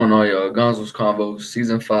going on, y'all? Gonzo's Convos,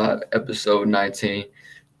 Season 5, Episode 19.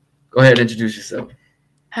 Go ahead and introduce yourself.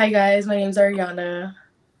 Hi guys, my name's Areanna.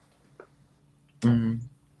 hmm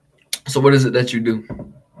So, what is it that you do?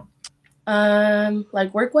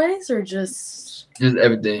 Like work wise or just Just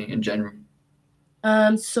everything in general.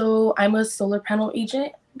 so I'm a solar panel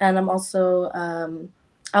agent and I also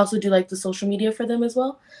do like the social media for them as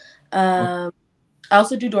well. Oh, Um I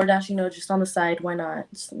also do DoorDash, just on the side, why not?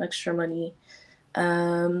 Some extra money.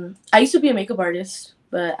 I used to be a makeup artist,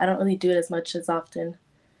 but I don't really do it as much as often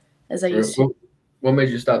as I for real. used to. What made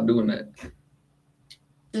you stop doing that?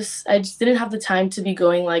 Just I just didn't have the time to be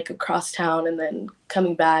going like across town and then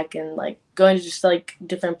coming back and like going to just like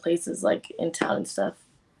different places like in town and stuff.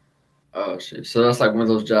 Oh, shit. So, that's like one of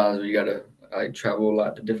those jobs where you gotta like travel a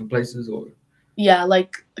lot to different places, or Yeah,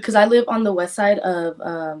 like because I live on the west side of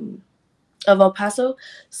El Paso,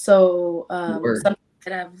 so work. sometimes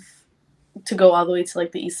I'd have to go all the way to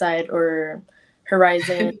like the east side or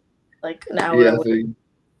Horizon, like an hour Yeah, I away. feel you.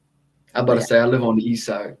 I'm about But to yeah. say I live on the east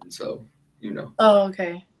side, so you know. Oh,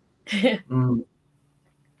 okay. Mm,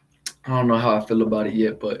 I don't know how I feel about it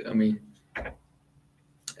yet, but I mean,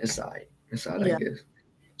 it's alright. It's alright, I Yeah. guess.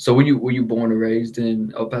 So, were you born and raised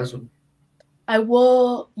in El Paso? I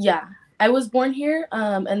will. Yeah, I was born here,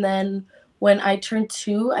 and then when I turned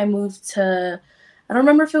two, I moved to. I don't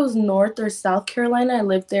remember if it was North or South Carolina. I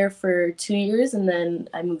lived there for 2 years, and then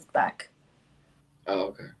I moved back. Oh,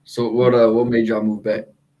 okay. So, what made y'all move back?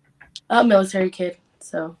 A military kid,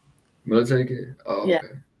 so Military kid? Oh, yeah.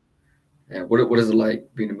 okay. And what is it like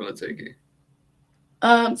being a military kid?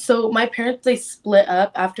 So my parents they split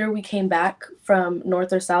up after we came back from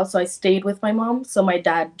North or South, so I stayed with my mom. So my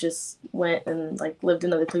dad just went and like lived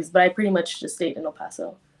in other places, but I pretty much just stayed in El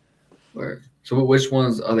Paso. Or so which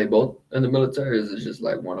ones are they both in the military? Or is it just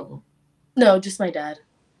like one of them? No, just my dad.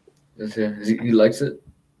 That's him. He likes it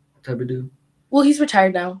type of dude. Well, he's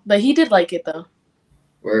retired now, but he did like it though.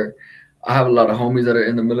 Where I have a lot of homies that are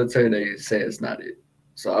in the military. They say it's not it.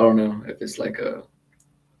 So I don't know if it's like a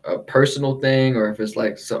personal thing or if it's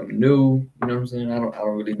like something new. You know what I'm saying? I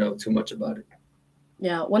don't really know too much about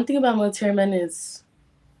Yeah, one thing about military men is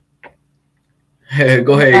it.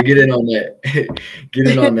 Go yeah, ahead, get in on that. Get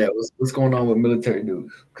in on that. What's going on with military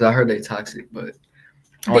dudes? Because I heard they toxic, but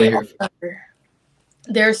I want to they hear. are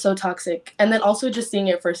they're so toxic. And then also just seeing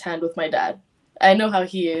it firsthand with my dad. I know how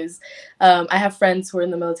he is. I have friends who are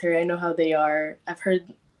in the military. I know how they are. I've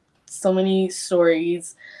heard so many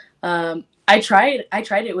stories. I tried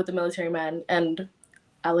it with the military man, and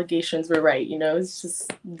allegations were right. It's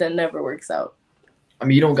just that never works out. I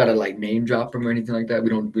mean, you don't gotta like name drop them or anything like that. We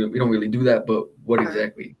don't really do that. But what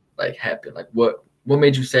exactly like happened? Like what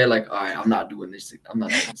made you say like, all right, I'm not doing this. I'm not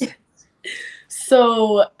doing this.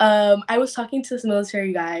 So I was talking to this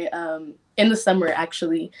military guy in the summer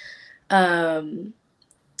actually, um,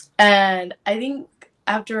 and I think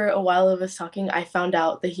after a while of us talking, I found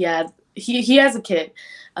out that he has a kid,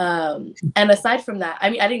 and aside from that, I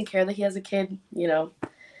mean, I didn't care that he has a kid.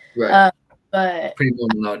 Right. Uh, but Pretty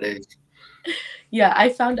normal nowadays. yeah, I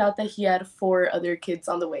found out that he had four other kids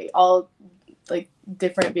on the way, all like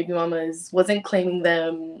different baby mamas. Wasn't claiming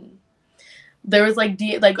them. There was like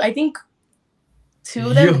I think two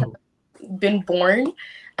of them Yo. had been born,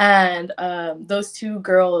 and those two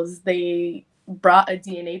girls they brought a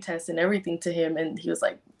DNA test and everything to him, and he was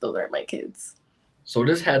like, "Those aren't my kids." So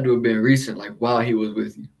this had to have been recent, like while he was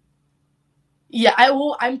with you. Yeah,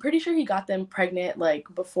 I'm pretty sure he got them pregnant like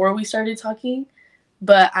before we started talking,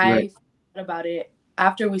 but Right. I thought about it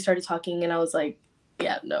after we started talking, and I was like,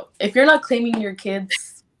 "Yeah, no. If you're not claiming your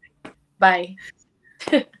kids, bye."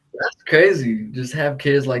 That's crazy. Just have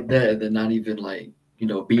kids like that and then not even like,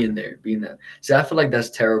 being there, being that. See, I feel like that's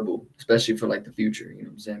terrible, especially for like the future, you know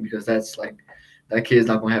what I'm saying? Because that's like that kid's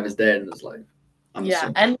not gonna have his dad in his life, I'm Yeah,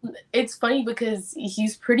 assuming. and it's funny because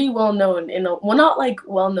he's pretty well known well, not like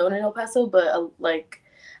well known in El Paso, but like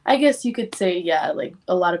I guess you could say yeah, like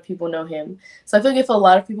a lot of people know him. So I feel like if a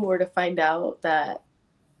lot of people were to find out that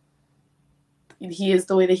he is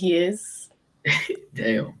the way that he is,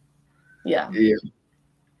 Damn. yeah, Yeah.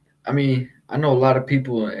 I mean, I know a lot of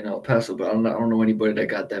people in El Paso, but I don't know anybody that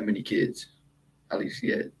got that many kids, at least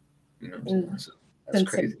yet. You know what I'm saying? mm, So it's that's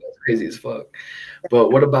insane. crazy. That's crazy as fuck.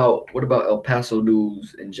 But what about El Paso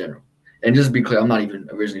dudes in general? And just to be clear, I'm not even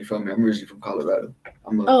originally from here. I'm originally from Colorado.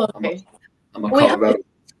 I'm a Oh, I'm a okay. I'm a Wait, how is Colorado.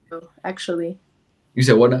 Colorado, actually? You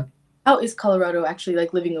said what now? How is Colorado actually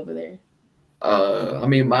like living over there? I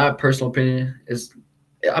mean, my personal opinion is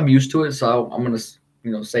I'm used to it, so I'm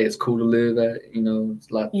gonna say it's cool to live at. It's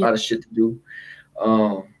a lot, Yeah. lot of shit to do.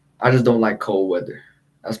 I just don't like cold weather.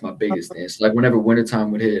 That's my biggest thing. It's like whenever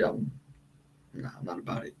wintertime would hit, I'm Nah, I'm not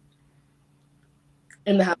about it.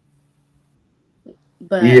 in the house.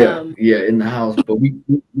 But Yeah, yeah, in the house, but we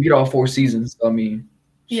get all 4 seasons. So, I mean,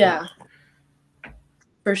 shit. yeah,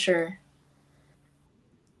 for sure.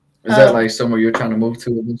 Is that Um, like somewhere you're trying to move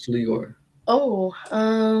to eventually, or oh,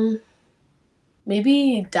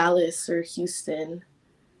 maybe Dallas or Houston.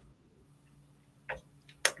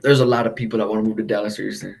 there's a lot of people that want to move to Dallas or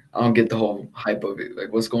Houston. I don't get the whole hype of it.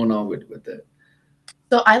 Like, what's going on with that?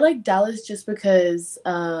 So I like Dallas just because,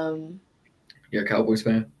 You're a Cowboys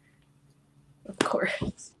fan? of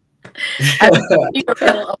course, I would be a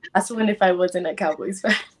real last one if I wasn't a Cowboys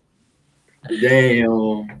fan.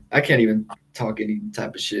 Damn, I can't even talk any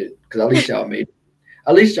type of shit because at least y'all made it.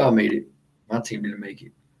 At least y'all made it. My team didn't make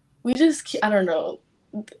it. We just, I don't know.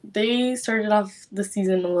 They started off the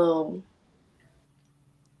season a little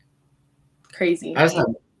I crazy. just have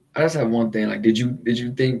I just have one thing. Like, did you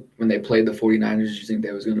think when they played the 49ers, did you think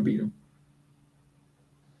they was gonna beat them?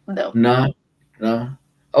 No, Nah, nah. mm-mm.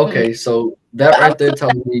 Okay, so that But I was right there still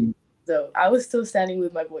tells me though. I was still standing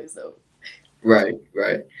with my boys though. right,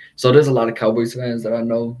 right. So there's a lot of Cowboys fans that I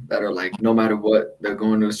know that are like, no matter what, they're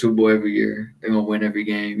going to a Super Bowl every year. They're gonna win every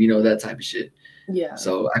game. You know that type of shit. Yeah,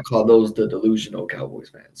 So I call those the delusional Cowboys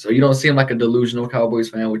fans. So you don't seem like a delusional Cowboys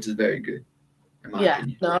fan, which is very good in my yeah.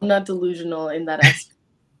 opinion. No, I'm not delusional in that aspect.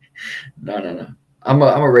 No, no, no. I'm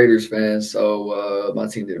a Raiders fan, so my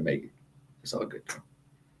team didn't make it. It's all good.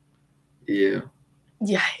 Yeah,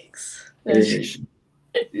 Yikes. alienation.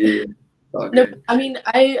 Yeah, it's all No, good. I mean,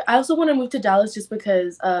 I also want to move to Dallas just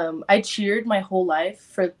because I cheered my whole life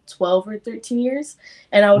for 12 or 13 years,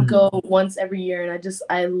 and I would Mhm. go once every year, and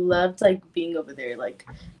I loved like being over there, like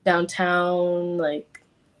downtown, like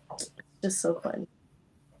just so fun.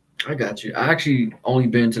 I got you. I actually only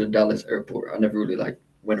been to the Dallas airport. I never really like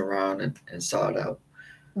went around and saw it out.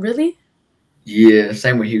 Really? Yeah,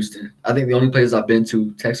 same with Houston. I think the only place I've been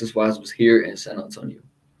to Texas wise was here in San Antonio.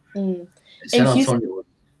 Mm. And In San Antonio,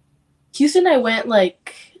 Houston, I went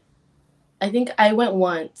like I think I went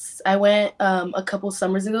once. I went a couple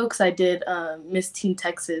summers ago because I did Miss Teen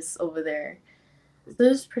Texas over there. So it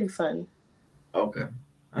was pretty fun. okay,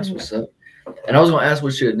 that's Mhm. what's up. And I was gonna ask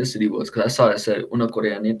what your ethnicity was because I saw that said una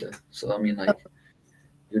coreanita. So I mean, like,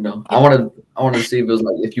 Yeah, I wanted to see if it was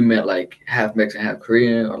like if you meant like half Mexican, half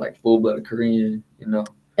Korean, or like full blooded Korean. You know?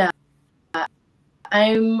 yeah.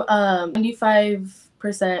 I'm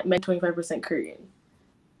 95% Mexican, 25% Korean.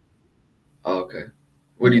 Oh, okay.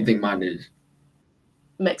 What do you Mhm. think mine is?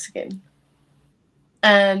 Mexican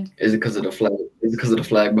and Is it because of the flag? Is it because of the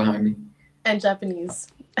flag behind me? Japanese.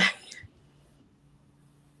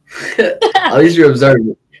 At least you're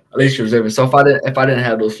observant. At least you're observant. So if I didn't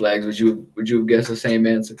have those flags, would you have guessed the same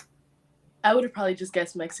answer? I would have probably just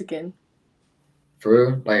guessed Mexican. For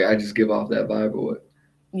real? Like I just give off that vibe or what?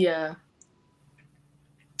 Yeah.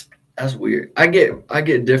 That's weird. I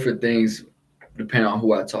get different things depending on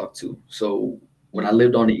who I talk to. So when I Mm-hmm.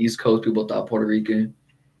 lived on the East Coast, people thought Puerto Rican.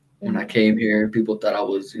 When I Mm-hmm. came here, people thought I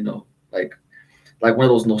was, like one of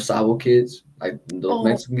those no sabo kids, like those Oh,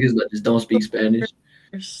 Mexican kids that just don't speak Spanish.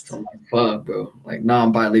 So first. I'm like, fuck, bro. Like, nah,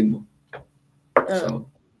 I'm bilingual. Uh, So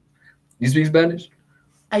you speak Spanish?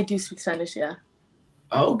 I do speak Spanish. Yeah.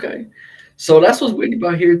 Oh, okay. So that's what's weird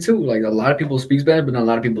about here too. Like a lot of people speak Spanish, but a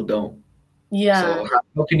lot of people don't. Yeah. So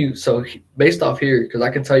how can you? So based off here, because I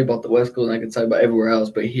can tell you about the West Coast, and I can tell you about everywhere else,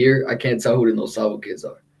 but here I can't tell who the no sabo kids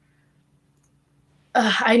are.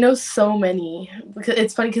 I know so many because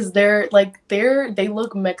it's funny because they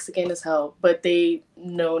look Mexican as hell, but they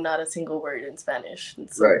know not a single word in Spanish.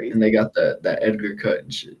 It's so Right, crazy. and they got that Edgar cut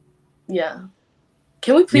and shit. Yeah.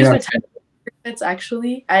 Can we You're please not retire Edgar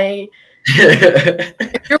actually? I saying.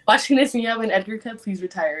 If you're watching this and you have an Edgar cut, please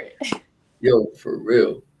retire it. Yo, for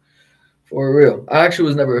real. For real. I actually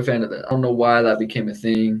was never a fan of that. I don't know why that became a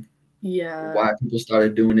thing, Yeah. why people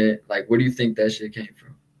started doing it. Like, where do you think that shit came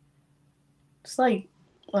from? It's like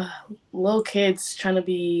uh, little kids trying to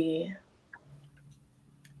be,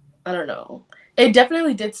 I don't know. It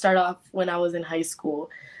definitely did start off when I was in high school.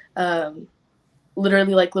 Um,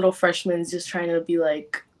 Literally like little freshmen just trying to be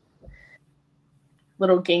like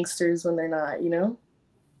little gangsters when they're not, you know?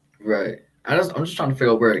 Right. I'm just trying to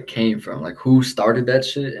figure out where it came from. Like, who started that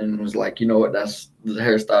shit and was like, you know what, that's the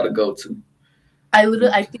hairstyle to go to. You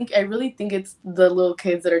know? I really think it's the little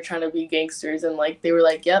kids that are trying to be gangsters and like they were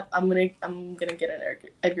like, "Yep, I'm gonna get an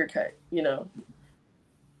Edgar cut," you know.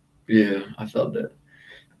 Yeah, I felt that.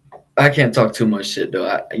 I can't talk too much shit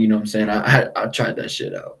though. You know what I'm saying? I tried that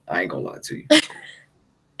shit out. I ain't gonna lie to you.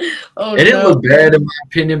 Oh It didn't no. look bad in my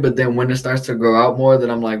opinion, but then when it starts to grow out more, then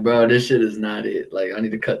I'm like, bro, this shit is not it. Like, I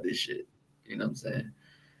need to cut this shit. You know what I'm saying?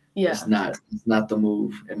 Yeah. It's not the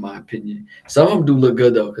move in my opinion. Some of them do look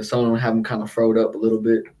good though, because some of them have them kind of froed up a little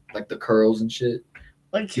bit, like the curls and shit.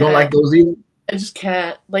 I You don't can't. like those either? I just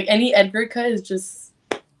can't. Like any Edgar cut is just.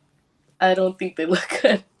 I don't think they look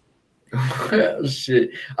good.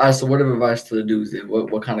 Shit. All right. So, what advice to the dudes then?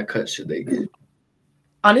 What kind of cut should they get?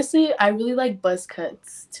 Honestly, I really like buzz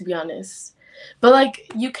cuts, to be honest. But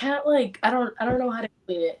like you can't like I don't know how to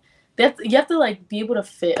explain it. You have to like be able to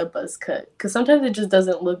fit a buzz cut because sometimes it just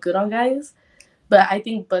doesn't look good on guys. But I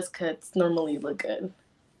think buzz cuts normally look good.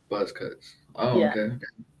 Buzz cuts. Oh, Yeah. okay.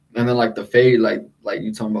 And then like the fade, like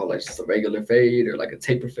you talking about like just a regular fade or like a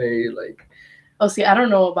taper fade, like. Oh, see, I don't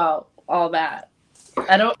know about all that.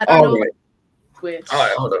 I don't All know right. All right. which.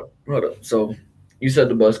 Hold up. So, you said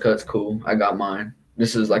the buzz cut's cool. I got mine.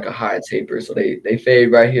 This is like a high taper, so they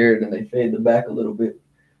fade right here, then they fade the back a little bit,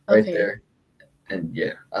 right Okay. there, and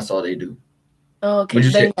yeah, that's all they do. Oh, Would okay. you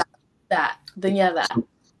say? Then yeah, that. Then yeah, that.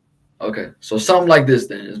 Okay, so something like this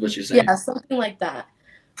then is what you're saying. Yeah, something like that.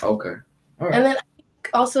 Okay. All And right. then I think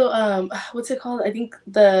also what's it called? I think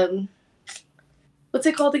the what's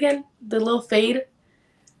it called again? The little fade,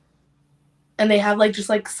 and they have like just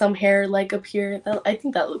like some hair like up here. I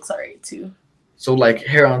think that looks alright too. So like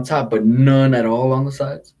hair on top, but none at all on the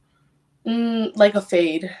sides. Like a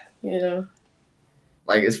fade, you know?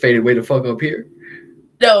 Like it's faded way the fuck up here.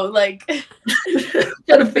 No, like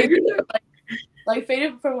Gotta faded, figure it out. like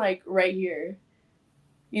faded from like right here,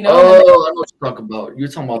 you know? And Oh, then I know what you're talking about. You're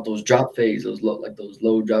talking about those drop fades, those low, like those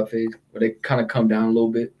low drop fades, where they kind of come down a little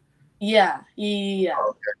bit. yeah.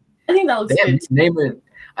 I think that looks Damn, you good naming.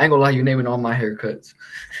 I ain't gonna lie, you naming all my haircuts.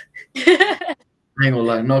 too. I ain't gonna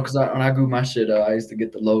lie, no, because when I grew my shit up, I used to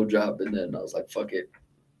get the low drop, and then I was like, fuck it.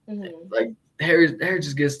 hmm Like hair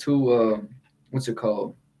just gets too what's it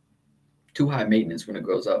called? Too high maintenance when it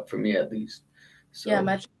grows up for me at least. Yeah, So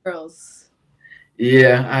magic girls.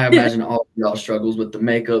 yeah, I imagine all y'all struggles with the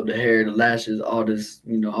makeup, the hair, the lashes, all this,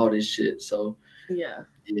 all this shit. So Yeah.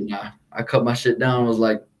 yeah, nah, I cut my shit down. I was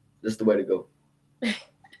like, this is the way to go.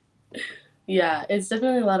 Yeah, it's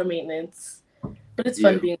definitely a lot of maintenance, but it's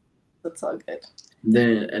fun Yeah. being. That's all good.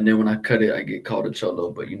 Then when I cut it, I get called a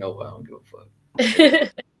cholo, but you know what? I don't give a fuck.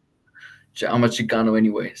 Yeah. I'm a Chicano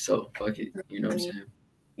anyway, so fuck it. You know what I'm Funny. saying?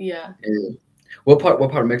 Yeah. Yeah. What part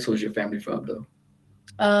of Mexico is your family from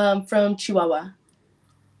though? From Chihuahua.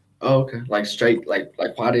 Oh, okay. Like straight, like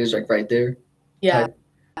Juarez, like right there Yeah, type.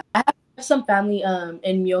 I have some family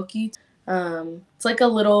in Myoki. It's like a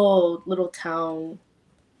little town.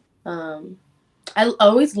 Um, I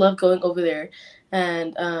always love going over there,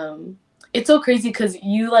 and it's so crazy because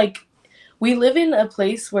you like we live in a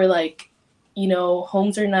place where like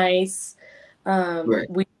homes are nice. Right.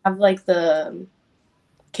 We have like the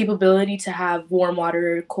capability to have warm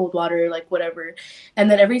water, cold water, like whatever. And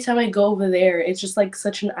then every time I go over there, it's just like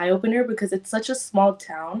such an eye opener because it's such a small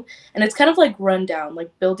town and it's kind of like run down.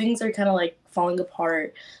 Like buildings are kind of like falling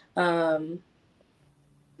apart. Um,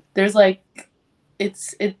 there's like it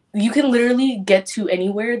you can literally get to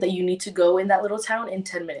anywhere that you need to go in that little town in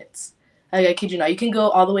 10 minutes. Like, I kid you not. You can go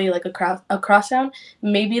all the way like across town.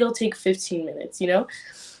 Maybe it'll take 15 minutes, you know?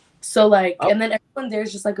 So like Oh, and then everyone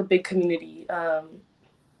there's just like a big community.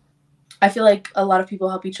 I feel like a lot of people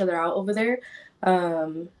help each other out over there.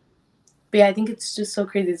 Um, but yeah, I think it's just so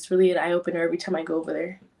crazy. It's really an eye opener every time I go over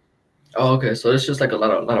there. oh, okay. So it's just like a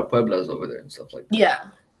lot of pueblos over there and stuff like that. Yeah,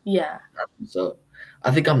 yeah. So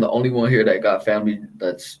I think I'm the only one here that got family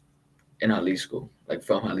that's in Jalisco, like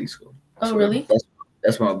from Jalisco. Oh, really?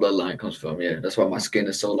 That's where my bloodline comes from. Yeah, that's why my skin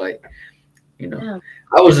is so like, you know. Yeah.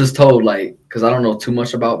 I was just told like, because I don't know too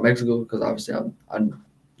much about Mexico, because obviously I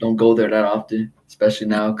don't go there that often, especially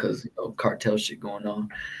now because cartel shit going on.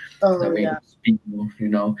 I Oh, mean, yeah.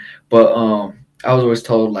 people. But I was always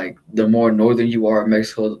told like the more northern you are in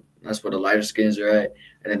Mexico, that's where the lighter skins are at,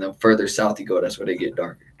 and then the further south you go, that's where they get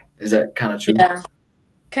darker. Is that kind of true? Yeah,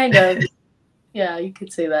 kind of. Yeah, you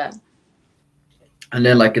could say that. And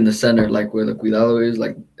then like in the center, like where the cuidado is,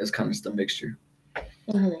 like it's kind of just a mixture.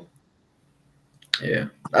 hmm Yeah,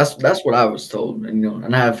 that's what I was told, and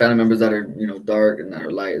and I have family members that are dark and that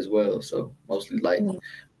are light as well, so mostly light. hmm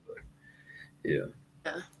Yeah,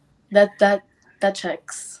 Yeah, that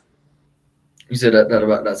checks. you said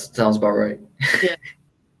that sounds about right. Yeah,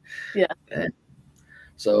 yeah. Yeah.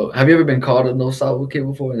 So have you ever been called a no salvo kid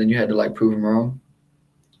before, and then you had to like prove them wrong?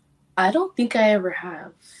 I don't think I ever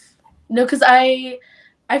have. No, because I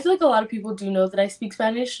feel like a lot of people do know that I speak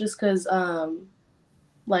Spanish just because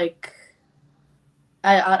like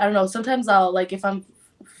I don't know. Sometimes I'll like if I'm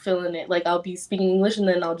feeling it, like I'll be speaking English and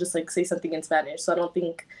then I'll just like say something in Spanish. So I don't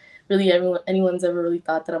think really anyone's ever really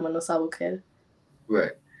thought that I'm a no sabo kid.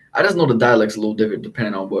 Right. I just know the dialect's a little different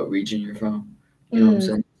depending on what region you're from. You know what I'm Mm,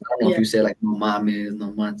 saying? I don't know if yeah, you say like no mames,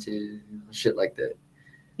 no manches, shit like that.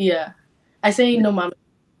 yeah. I say Yeah. no mama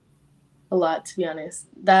a lot, to be honest.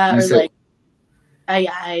 That You or said like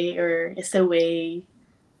ay or este way.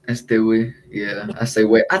 este way. Yeah, I say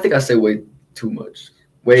way. I think I say way too much.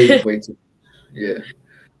 Way too. Yeah.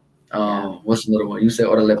 Yeah. What's another one? You say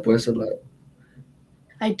orale pues a lot.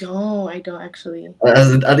 I don't. I don't actually.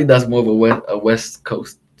 I think that's more of a West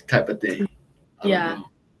Coast type of thing. I don't Yeah. know.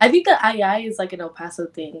 I think the ay is like an El Paso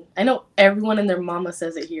thing. I know everyone and their mama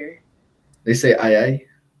says it here. They say ay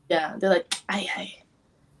Yeah, they're like ay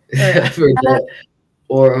or I've heard that.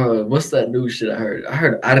 Or what's that new shit I heard? I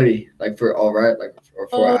heard Ari, like for all right, like or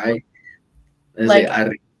for oh, I. They say like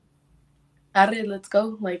Ari. arre, let's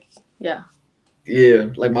go. Like yeah, Yeah,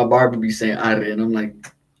 like my barber be saying Ari, and I'm like,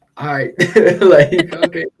 all right, like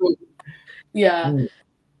okay, cool. yeah. Mm,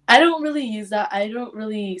 I don't really use that. I don't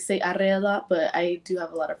really say arre a lot, but I do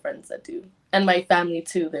have a lot of friends that do, and my family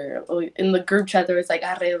too. They're always, in the group chat. There was like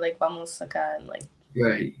arre, like vamos acá, and like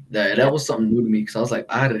right. That yeah, that was something new to me because I was like,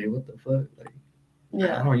 Ari, what the fuck? Like, I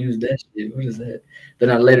yeah, don't use that shit. What is that? Then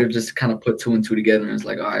I later just kind of put two and two together, and it's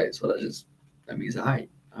like, all right, so that means all right,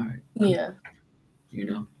 cool, yeah. you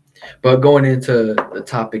know. But going into the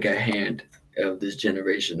topic at hand of this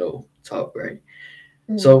generational talk, right?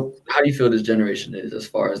 Mm. So, how do you feel this generation is as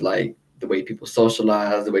far as like the way people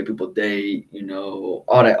socialize, the way people date,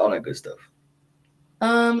 all that good stuff?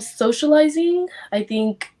 Socializing. I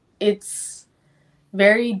think it's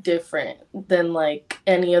very different than like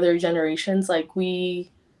any other generations. Like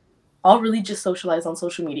we all really just socialize on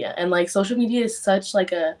social media, and like social media is such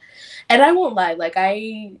like a, and I won't lie, like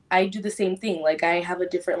I do the same thing. Like I have a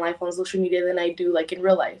different life on social media than I do like in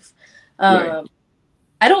real life. Right. um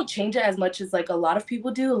I don't change it as much as like a lot of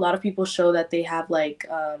people do. A lot of people show that they have like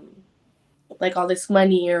all this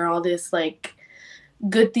money or all this like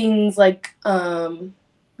good things like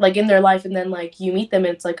in their life, and then like you meet them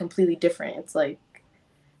and it's like completely different. It's like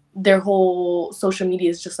their whole social media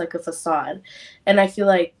is just like a facade. And I feel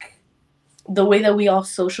like the way that we all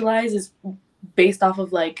socialize is based off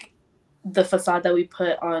of like the facade that we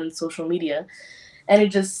put on social media. And it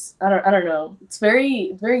just I don't know. It's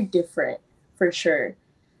very different for sure.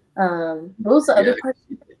 What was the other Yeah, part?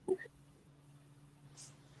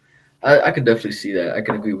 I could definitely see that. I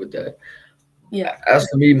can agree with that. Yeah. As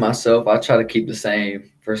for me myself, I try to keep the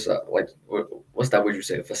same facade. Like, what's that word you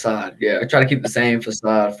say? Facade. Yeah, I try to keep the same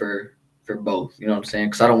facade for both. You know what I'm saying?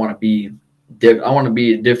 Because I don't want to be I want to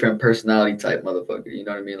be a different personality type motherfucker. You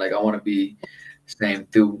know what I mean? Like, I want to be same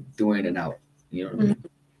through in and out. You know what I Mhm. mean?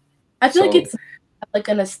 I feel like So it's like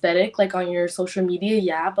an aesthetic like on your social media,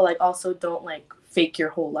 yeah, but like also don't like fake your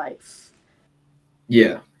whole life.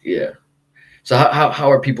 yeah, yeah. So how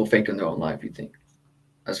are people faking their own life? You think,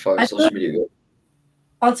 as far I as feel like social media goes?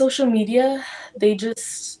 on social media,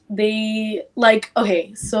 they like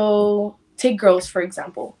okay, so take girls for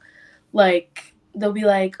example. Like they'll be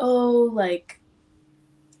like, "Oh, like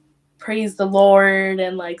praise the Lord,"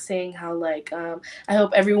 and like saying how like I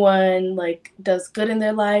hope everyone like does good in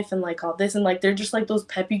their life and like all this, and like they're just like those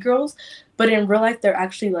peppy girls, but in real life they're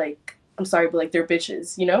actually like, I'm sorry, but like they're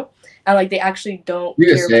bitches, you know? And like they actually don't You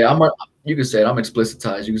can care. say you can say it. I'm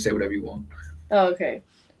explicitized. You can say whatever you want. Oh, okay.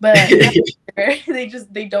 But yeah,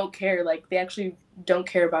 they don't care. Like they actually don't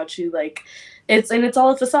care about you. Like it's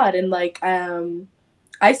all a facade. And like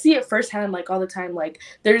I see it firsthand like all the time. Like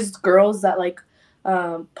there's girls that like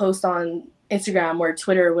post on Instagram or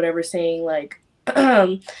Twitter or whatever saying like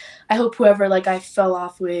I hope whoever like I fell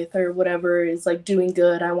off with or whatever is like doing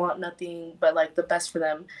good. I want nothing but like the best for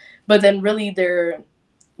them. But then really they're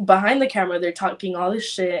behind the camera, they're talking all this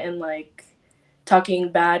shit and like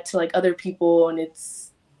talking bad to like other people, and it's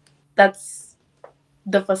that's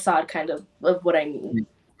the facade kind of what I mean.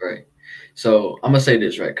 Right. So I'm gonna say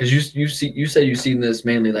this right because you said you've seen this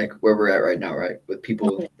mainly like where we're at right now, right? With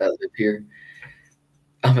people Mhm. that live here.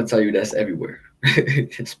 I'm gonna tell you that's everywhere,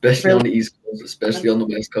 especially Really, on the East Coast, especially on the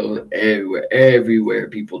West Coast. Everywhere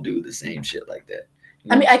people do the same shit like that.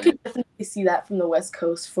 You I know what mean, I'm I could saying? definitely see that from the West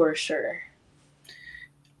Coast for sure.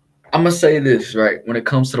 I'm gonna say this right when it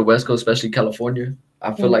comes to the West Coast, especially California.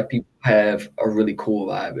 I feel Mhm. like people have a really cool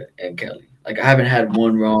vibe in Cali. Like I haven't had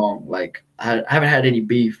one wrong. Like I haven't had any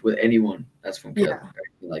beef with anyone that's from Cali Yeah. or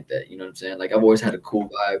anything like that. You know what I'm saying? Like I've always had a cool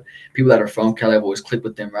vibe. People that are from Cali, I've always clicked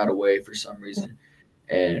with them right away for some reason.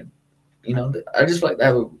 And I just feel like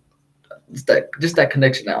that just that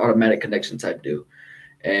connection, that automatic connection type deal.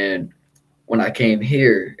 And when I came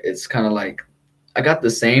here, it's kind of like I got the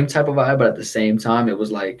same type of vibe, but at the same time, it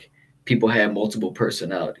was like people had multiple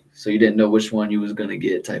personalities, so you didn't know which one you was gonna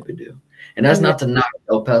get type of deal. And that's Yeah. not to knock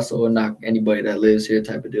El Paso or knock anybody that lives here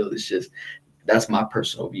type of deal. It's just that's my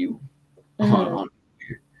personal view Hmm. on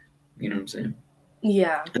here. You know what I'm saying?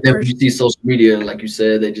 Yeah. And then For when sure. you see social media, like you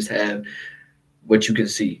said, they just have what you can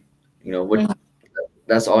see. You know what? Mhm.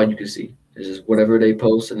 That's all you can see. It's just whatever they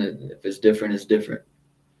post, and if it's different, it's different.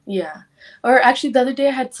 Yeah. Or actually, the other day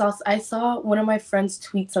I saw one of my friends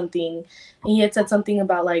tweet something, and he had said something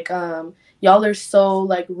about like y'all are so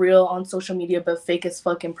like real on social media, but fake as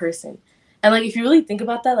fuck in person. And like if you really think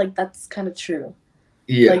about that, like that's kind of true.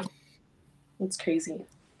 Yeah, Like it's crazy.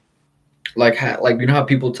 like you know how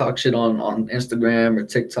people talk shit on Instagram or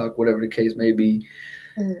TikTok, whatever the case may be.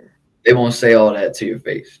 Mhm. They won't say all that to your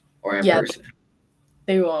face or in Yeah, person.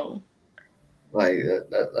 they won't. Like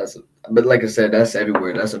that's, but like I said, that's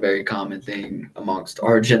everywhere. That's a very common thing amongst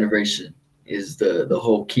our generation. Is the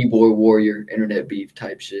whole keyboard warrior, internet beef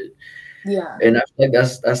type shit, Yeah. and I feel like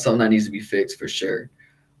that's something that needs to be fixed for sure.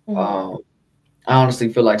 Hmm. Um, I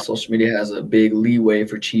honestly feel like social media has a big leeway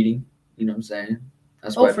for cheating. You know what I'm saying?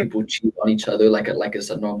 That's Oh, why for people cheat on each other like it's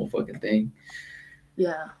a normal fucking thing.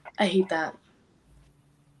 yeah. I hate that.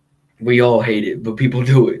 We all hate it, but people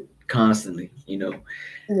do it constantly. Yeah.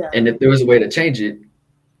 And if there was a way to change it,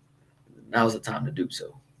 now's the time to do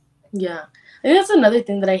so. Yeah. I think that's another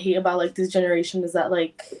thing that I hate about like this generation is that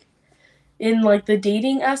like in like the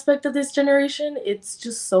dating aspect of this generation, it's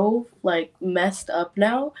just so like messed up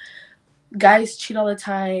now. Guys cheat all the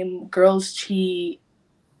time, girls cheat,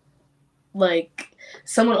 like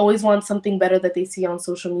someone always wants something better that they see on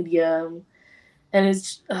social media, and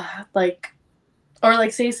it's like or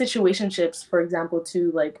like say situationships for example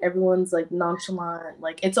too, like everyone's like nonchalant,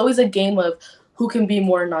 like it's always a game of who can be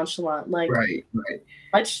more nonchalant, like Right, right.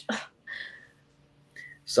 much.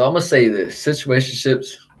 So I'm gonna say this: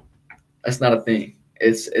 situationships, that's not a thing.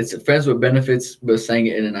 It's friends with benefits, but saying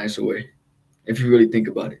it in a nicer way. If you really think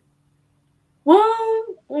about it. Well,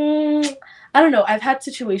 I don't know, I've had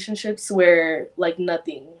situationships where like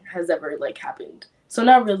nothing has ever like happened, so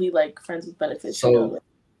not really like friends with benefits, you know, So like,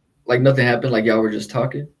 like nothing happened. Like y'all were just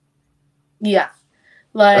talking. yeah,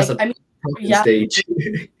 That's like a I mean, talking yeah, stage.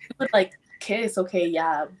 we would like kiss, okay,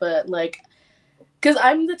 yeah, but like because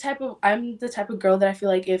I'm the type of girl that I feel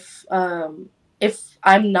like if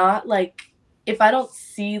I'm not like if I don't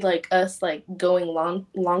see like us like going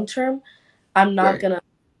long term, I'm not Right. gonna,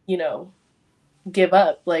 you know, give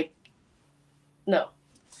up. Like no.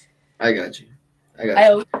 I got you. I I got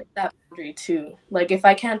you. always set that boundary too. Like if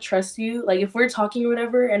I can't trust you, like if we're talking or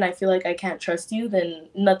whatever and I feel like I can't trust you, then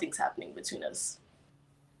nothing's happening between us.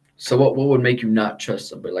 So what would make you not trust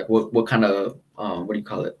somebody? Like what kind of what do you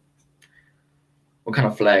call it? What kind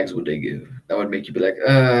of flags would they give that would make you be like,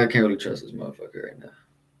 I can't really trust this motherfucker right now?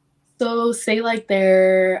 So say like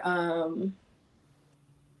they're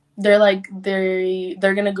like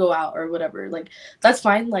they're gonna go out or whatever, like that's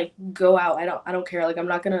fine, like go out, I don't care, like I'm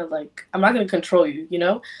not gonna control you, you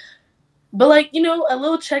know, but like, you know, a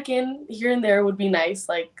little check-in here and there would be nice,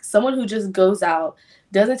 like someone who just goes out,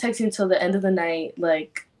 doesn't text you until the end of the night,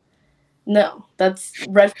 like no, that's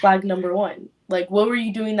red flag number one. Like what were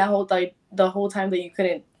you doing that whole like the whole time that you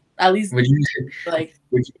couldn't at least Would you like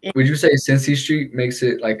would you say Cincy Street makes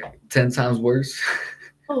it like 10 times worse?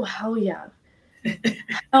 oh hell yeah,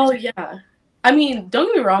 oh yeah, I mean don't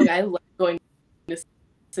get me wrong, I like going to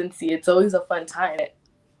Cincy, it's always a fun time,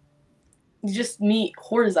 you just meet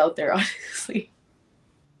whores out there, honestly.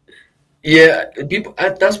 Yeah,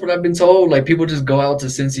 that's what I've been told. Like people just go out to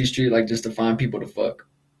Cincy Street like just to find people to fuck.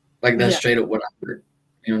 Like that's Yeah, straight up what I heard.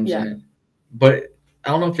 You know what I'm yeah. saying? But I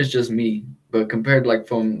don't know if it's just me, but compared like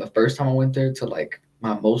from the first time I went there to like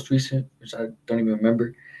my most recent, which I don't even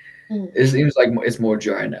remember, Mm. it seems like it's more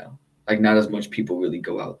dry now. Like not as much people really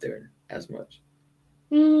go out there as much.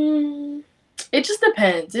 Mm, it just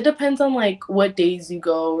depends. It depends on like what days you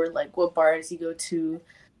go or like what bars you go to.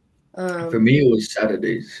 For me, Um, it was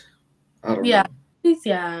Saturdays. I don't yeah, know.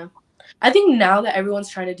 yeah. I think now that everyone's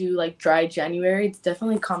trying to do like dry January, it's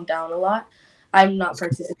definitely calmed down a lot. I'm not It's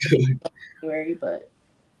participating cold. in January, but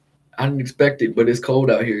I didn't expect it, but it's cold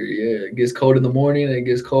out here. Yeah, it gets cold in the morning and it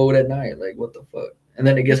gets cold at night. Like what the fuck? And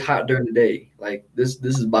then it gets hot during the day. Like this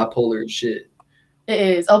is bipolar shit. it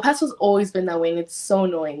is. El Paso's always been that way, and it's so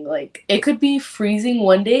annoying. Like it could be freezing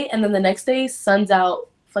one day, and then the next day, sun's out,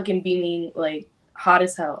 fucking beaming, like hot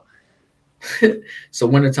as hell. So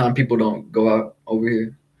wintertime people don't go out over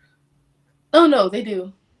here. Oh no, they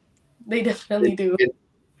do. They They, definitely do. it,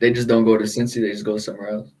 they just don't go to Cincy. They just go somewhere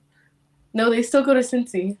else. No, they still go to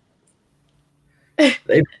Cincy.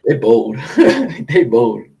 They bold. They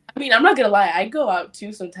bold. mean, I'm not gonna lie, I go out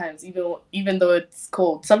too sometimes, even though it's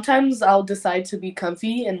cold. Sometimes I'll decide to be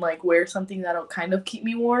comfy and like wear something that'll kind of keep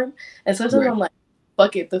me warm, and sometimes Right. I'm like,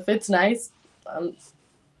 fuck it, the fit's nice. That's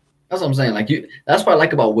what I'm saying. Like you, that's what I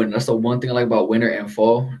like about winter. That's the one thing I like about winter and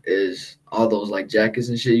fall is all those like jackets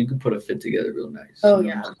and shit. You can put a fit together real nice. Oh You know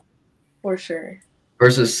what I'm yeah, saying? for sure.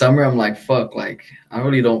 Versus summer, I'm like, fuck, like I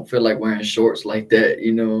really don't feel like wearing shorts like that.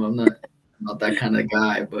 I'm not that kind of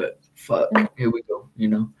guy. But fuck, Mm, here we go.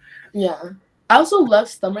 yeah, I also love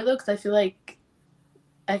summer though because I feel like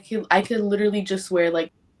I could literally just wear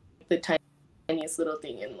like the tiniest little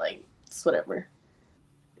thing and like it's whatever.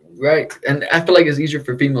 Right? And I feel like it's easier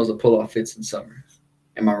for females to pull off fits in summer.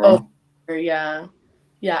 Am I Oh, wrong? yeah,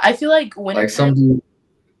 yeah. I feel like Like wintertime some do.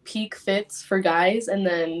 peak fits for guys, and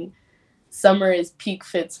then summer is peak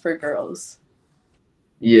fits for girls.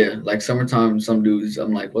 Yeah, like summertime, some dudes,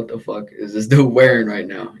 I'm like, what the fuck is this dude wearing right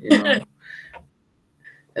now?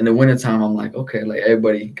 And the wintertime, I'm like, okay, like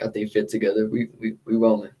everybody got their fit together. We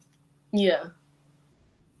rolling. Yeah.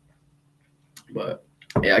 But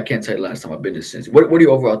yeah, I can't tell you the last time I've been to Cincy. What are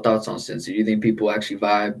your overall thoughts on Cincy? Do you think people actually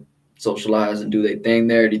vibe, socialize, and do their thing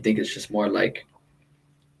there? Or do you think it's just more like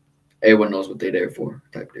everyone knows what they're there for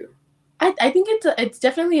type deal? I think it's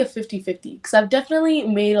definitely a 50-50 because I've definitely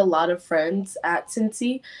made a lot of friends at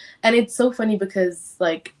Cincy, and it's so funny because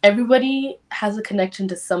like everybody has a connection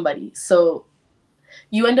to somebody, so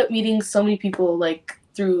you end up meeting so many people like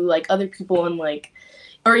through like other people and like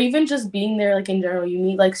or even just being there like in general you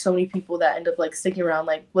meet like so many people that end up like sticking around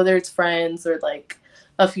like whether it's friends or like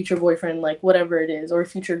a future boyfriend like whatever it is or a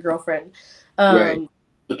future girlfriend. Right.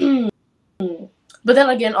 um but then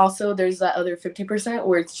again also there's that other 50%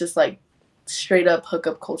 where it's just like straight up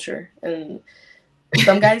hookup culture and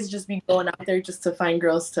some guys just be going out there just to find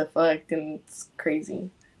girls to fuck and it's crazy.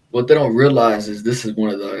 What they don't realize is this is one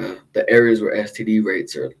of the areas where STD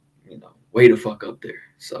rates are, way the fuck up there.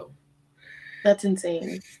 So That's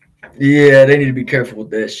insane. yeah, they need to be careful with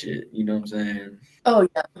that shit. You know what I'm saying? Oh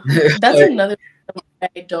yeah, that's Like, another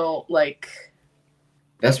I don't like.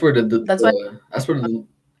 that's where That's why. that's where I was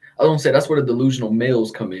gonna say that's where the delusional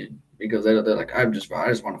males come in because they're like I just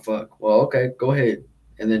want to fuck. Well, okay, go ahead,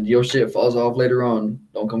 and then your shit falls off later on.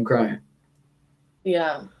 Don't come crying.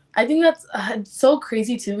 Yeah, I think that's so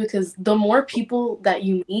crazy too because the more people that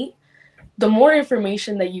you meet, the more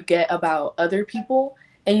information that you get about other people,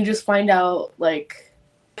 and you just find out like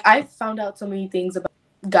I found out so many things about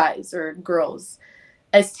guys or girls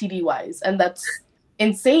STD wise, and that's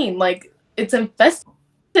insane. Like it's infested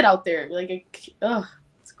out there. Like ugh,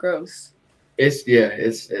 it's gross. It's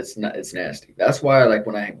not it's nasty. That's why like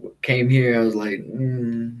when I came here, I was like,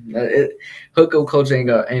 hookup culture ain't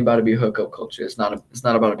about to be hookup culture. It's not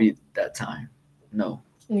about to be that time. No.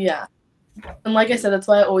 Yeah, and like I said, that's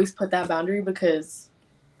why I always put that boundary because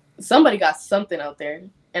somebody got something out there,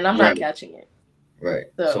 and I'm not Right. catching it. Right.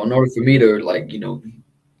 So in So order for me to like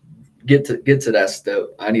get to that step,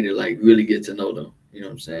 I need to like really get to know them. You know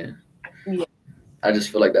what I'm saying? yeah, I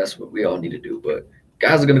just feel like that's what we all need to do. But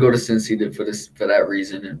guys are gonna go to Cincy for that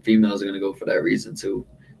reason, and females are gonna go for that reason too.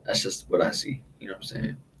 That's just what I see. You know what I'm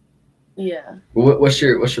saying? yeah, But what's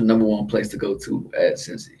your number one place to go to at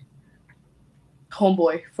Cincy?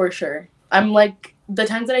 homeboy for sure. I'm like the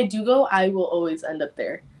times that I do go, I will always end up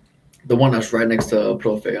there. The one that's right next to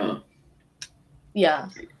Profe, huh? Yeah,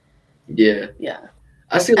 Yeah, yeah,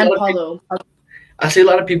 I see a and lot of people. Paulo I see a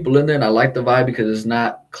lot of people in there, and I like the vibe because it's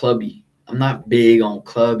not clubby. I'm not big on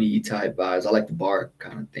clubby type vibes. I like the bar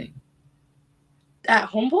kind of thing. at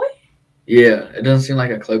homeboy. Yeah, it doesn't seem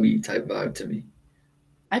like a clubby type vibe to me.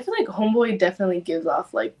 I feel like homeboy definitely gives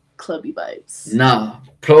off like clubby vibes. Nah,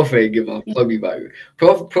 Profe give off clubby vibe.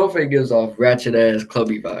 Profe gives off ratchet ass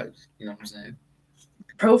clubby vibes. You know what I'm saying?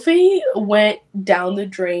 Profi went down the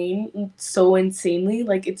drain so insanely.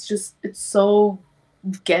 Like it's so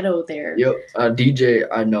ghetto there. Yep. DJ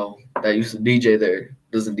I know that used to DJ there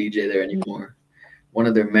doesn't DJ there Mm, anymore. One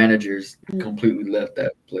of their managers mm, completely left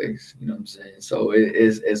that place. You know what I'm saying? So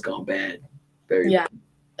it's gone bad. Very yeah.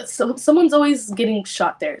 So someone's always getting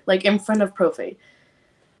shot there, like in front of Profi.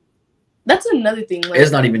 That's another thing. it's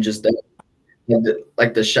Like, not even just that.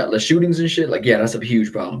 The shootings and shit, like yeah, that's a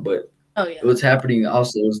huge problem. But oh yeah, what's happening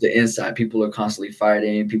also is the inside. People are constantly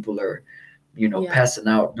fighting. People are, yeah, passing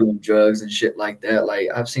out, doing drugs and shit like that. Like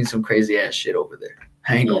I've seen some crazy ass shit over there.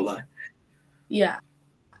 I ain't yeah, gonna lie. yeah.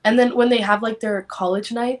 And then when they have like their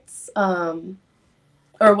college nights,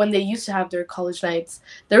 or when they used to have their college nights,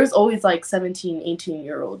 there was always like 17,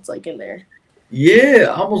 18-year olds like in there. Yeah,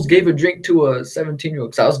 I almost gave a drink to a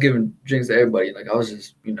 17-year-old because I was giving drinks to everybody. Like I was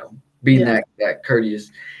just, being Yeah, that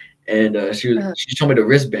courteous. and Uh-huh. she showed me the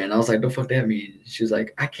wristband. I was like, "The fuck that mean?" She was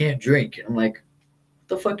like, "I can't drink." And I'm like, "What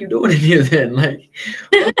the fuck you doing in here then? Like,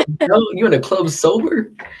 what the hell? You in the club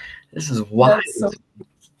sober? This is wild." That's so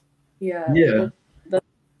yeah. Yeah,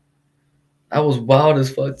 that was wild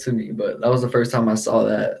as fuck to me. But that was the first time I saw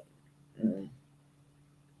that.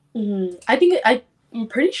 Mm. I think I'm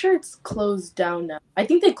pretty sure it's closed down now. I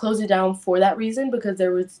think they closed it down for that reason because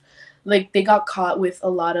there was like they got caught with a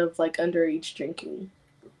lot of like underage drinking.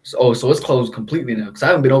 So, oh, so it's closed completely now because I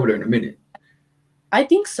haven't been over there in a minute. I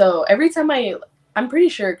think so. Every time I'm pretty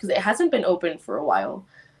sure because it hasn't been open for a while.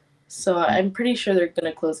 So I'm pretty sure they're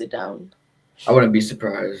gonna close it down. I wouldn't be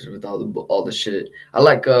surprised with all the shit. I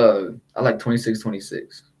like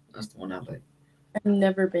 2626. That's the one I like. I've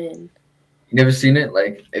never been. You never seen it?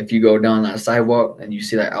 Like if you go down that sidewalk and you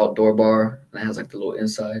see that outdoor bar and it has like the little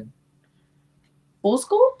inside. Full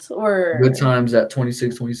school Good or times at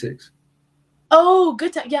 2626. oh,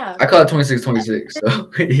 good time. Yeah, I call it 2626.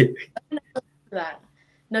 So yeah. that.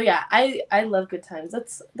 No, yeah, I love good times.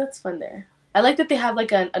 That's fun there. I like that they have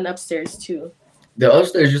like an upstairs too. The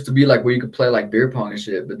upstairs used to be like where you could play like beer pong and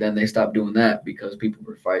shit, but then they stopped doing that because people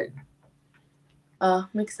were fighting.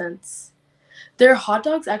 Makes sense. Their hot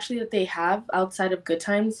dogs actually that they have outside of Good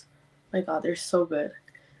Times, my God, they're so good.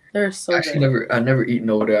 They're so Actually, good. I never eaten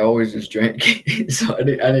over there. I always just drank, so I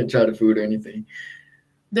didn't try the food or anything.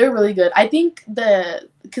 They're really good. I think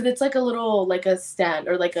because it's like a little like a stand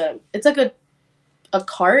or like it's like a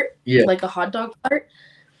cart, Yeah, like a hot dog cart,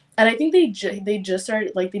 and I think they just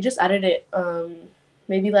started like they just added it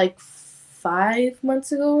maybe like 5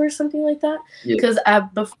 months ago or something like that. yeah, Because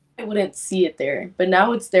before I wouldn't see it there, but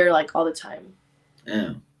now it's there like all the time.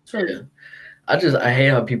 yeah, It's really yeah. I hate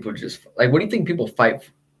how people just like. What do you think people fight?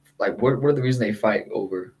 Like, what are the reasons they fight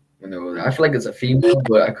over when they're over there? I feel like it's a female,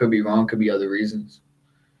 but I could be wrong. Could be other reasons.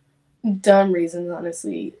 dumb reasons,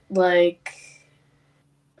 honestly. Like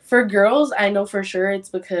for girls, I know for sure it's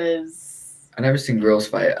because I never seen girls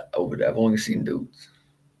fight over there. I've only seen dudes.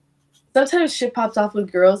 sometimes shit pops off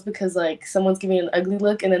with girls because like someone's giving an ugly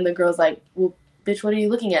look and then the girl's like, well, bitch, what are you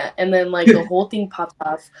looking at? And then like the whole thing pops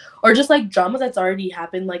off. Or just like drama that's already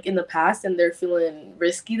happened like in the past and they're feeling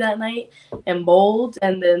risky that night and bold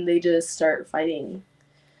and then they just start fighting.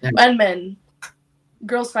 Yeah. And men.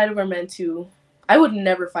 Girls fight over men too. I would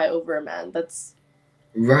never fight over a man. That's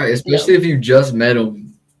Right, no. especially if you just met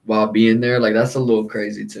him while being there. Like that's a little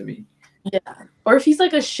crazy to me. Yeah. Or if he's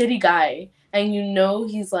like a shitty guy and you know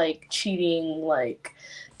he's like cheating, like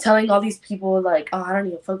telling all these people like, oh, I don't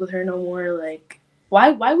even fuck with her no more. Like, why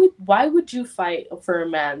would you fight for a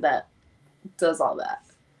man that does all that?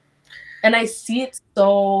 And I see it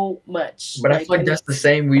so much, But I like, feel like and that's the it's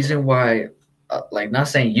same reason why, like, not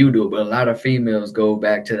saying you do, but a lot of females go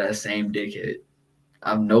back to that same dickhead.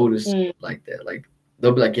 I've noticed mm, like that. Like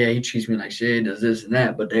they'll be like, yeah, he treats me like shit, does this and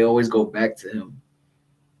that, but they always go back to him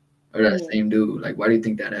or that mm. same dude. Like, why do you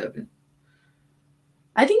think that happened?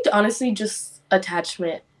 I think honestly just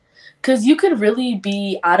attachment. Because you could really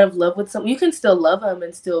be out of love with someone. You can still love them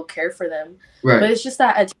and still care for them, but Right. it's just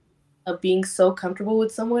that of being so comfortable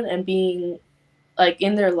with someone and being like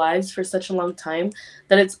in their lives for such a long time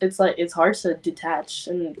that it's like it's hard to detach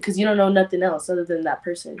and because you don't know nothing else other than that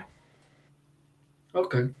person.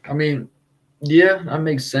 Okay. I mean, yeah, that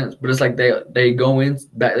makes sense. But it's like they go in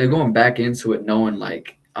back they're going back into it knowing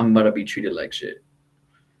like I'm about to be treated like shit.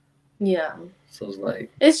 Yeah, So it's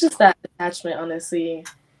like it's just that attachment, honestly.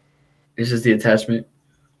 it's just the attachment.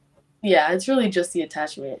 Yeah, it's really just the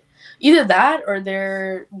attachment. Either that or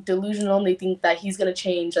they're delusional and they think that he's gonna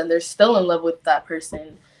change and they're still in love with that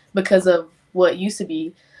person because of what used to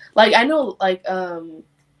be. Like I know like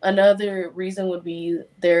another reason would be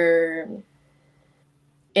they're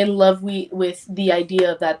in love with the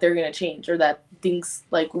idea that they're gonna change or that things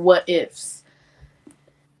like what ifs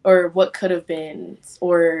or what could have been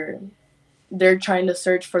or they're trying to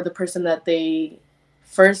search for the person that they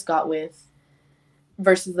first got with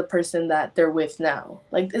versus the person that they're with now.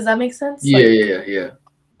 Like, does that make sense? Yeah, yeah, Like yeah, yeah.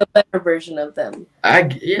 the better version of them. I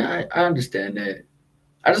understand that.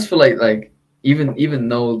 I just feel like even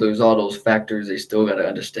though there's all those factors, they still gotta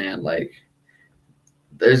understand like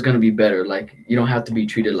there's gonna be better. Like you don't have to be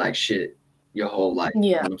treated like shit your whole life. You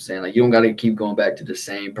Yeah. know what I'm saying? Like you don't gotta keep going back to the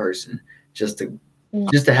same person just to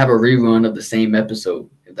Mhm. just to have a rerun of the same episode,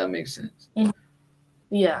 if that makes sense.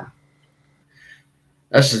 Yeah.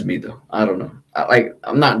 That's just me though. I don't know.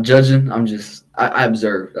 I'm not judging. I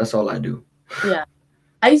observe. That's all I do. Yeah.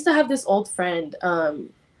 I used to have this old friend.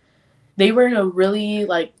 They were in a really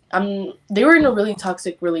like they were in a really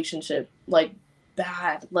toxic relationship. Like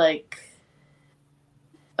bad. Like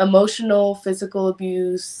emotional, physical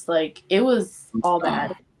abuse. Like it was all Oh,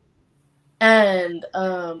 bad. And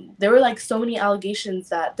there were like so many allegations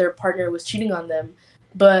that their partner was cheating on them,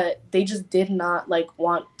 but they just did not like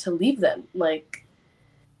want to leave them. Like,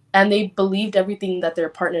 and they believed everything that their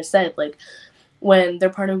partner said. Like, when their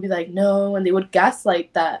partner would be like, no, and they would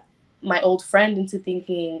gaslight that my old friend into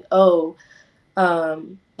thinking, oh,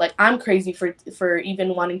 like I'm crazy for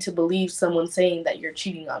even wanting to believe someone saying that you're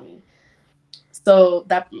cheating on me. So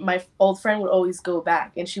that my old friend would always go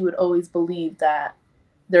back, and she would always believe that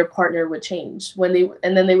their partner would change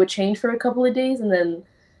and then they would change for a couple of days and then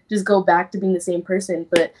just go back to being the same person.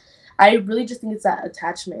 But I really just think it's that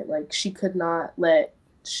attachment. Like she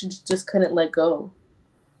just couldn't let go.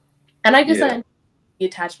 And I guess Yeah, I the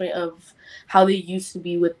attachment of how they used to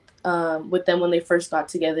be with them when they first got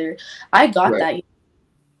together. I got right.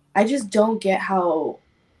 that. I just don't get how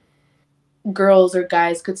girls or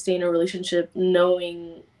guys could stay in a relationship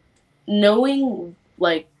knowing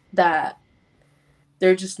like that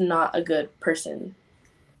they're just not a good person.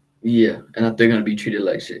 Yeah, and they're gonna be treated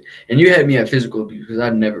like shit. And you had me at physical abuse because I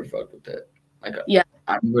never fucked with that. Like Yeah,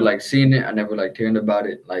 I never like seeing it. I never like hearing about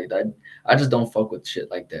it. Like I just don't fuck with shit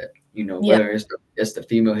like that. You know, yeah, whether it's the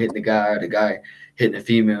female hitting the guy or the guy hitting the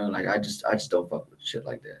female. Like I just don't fuck with shit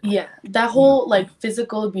like that. yeah. That You know. whole like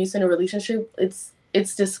physical abuse in a relationship, it's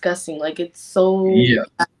disgusting. Like it's so Yeah,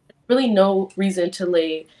 really no reason to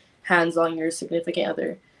lay hands on your significant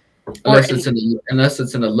other or unless any.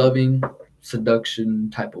 it's in a loving seduction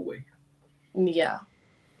type of way. Yeah,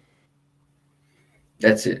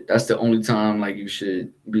 That's it. That's the only time like you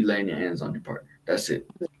should be laying your hands on your partner. That's it.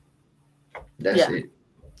 That's yeah, it.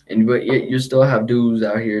 And but yet you still have dudes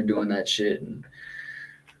out here doing that shit. And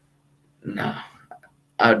nah,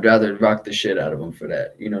 I'd rather rock the shit out of them for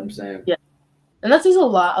that. You know what I'm saying? yeah. And that says a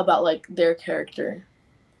lot about like their character,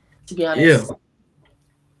 to be Yeah, honest.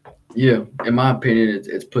 yeah. In my opinion,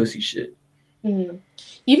 it's pussy shit. Hmm.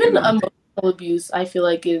 Even In my emotional opinion, abuse, I feel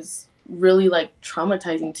like is really like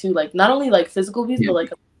traumatizing too. Like not only like physical abuse, but yeah,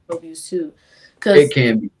 like emotional abuse too. it Because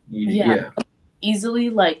can be. yeah, Yeah, easily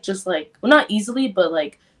like just like well not easily, but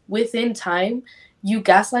like within time, you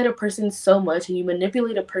gaslight a person so much and you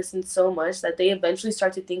manipulate a person so much that they eventually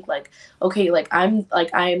start to think like, okay, like I'm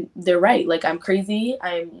they're right. Like I'm crazy.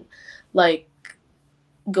 I'm like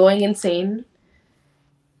going insane.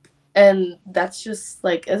 And that's just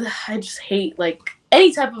like I just hate like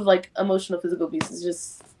any type of like emotional physical abuse is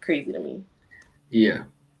just crazy to me. yeah.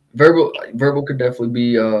 Verbal could definitely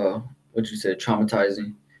be what you said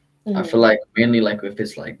traumatizing. I feel Hmm. like mainly like if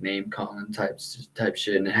it's like name calling type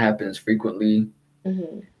shit and it happens frequently.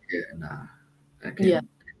 Hmm. Yeah, nah, I Yeah, can't.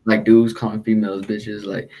 Like dudes calling females bitches.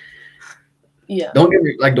 Like yeah. don't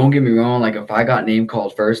get me wrong. Like if I got name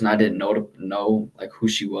called first and I didn't know like who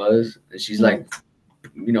she was, and she's Hmm. like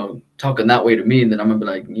talking that way to me, then I'm gonna be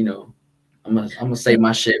like I'm gonna say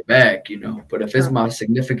my shit back. But if it's my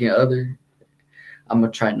significant other, I'm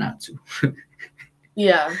gonna try not to.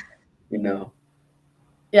 Yeah. You know,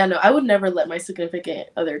 Yeah, no, I would never let my significant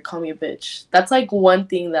other call me a bitch. That's like one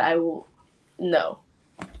thing that I will no.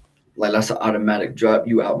 like that's an automatic drop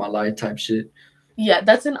you out my life type shit. Yeah,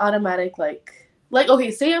 that's an automatic like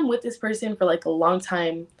okay, say I'm with this person for like a long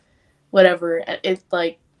time, whatever, and it's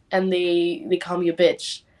like and they call me a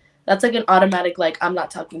bitch. That's like an automatic like I'm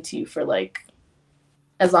not talking to you for like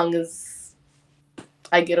as long as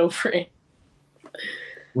I get over it.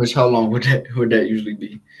 Which how long would that usually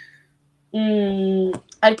be?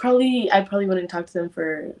 I probably wouldn't talk to them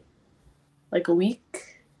for like a week.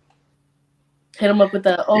 Hit them up with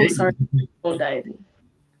the oh sorry, Damn. phone died.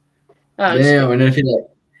 Oh, I'm just Damn, kidding.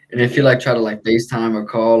 and if you Yeah. like try to like FaceTime or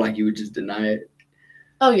call, like you would just deny it.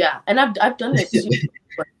 Oh yeah, and I've done it too.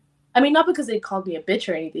 I mean, not because they called me a bitch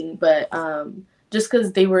or anything, but just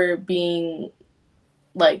because they were being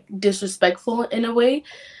like disrespectful in a way. Yeah.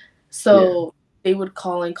 So they would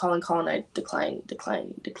call and call, and I decline,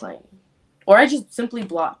 or I just simply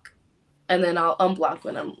block, and then I'll unblock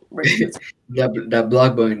when I'm ready to. That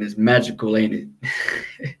block button is magical, ain't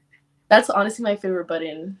it? That's honestly my favorite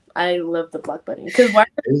button. I love the block button because why?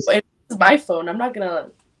 It's, It's my phone. I'm not gonna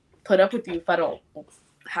put up with you if I don't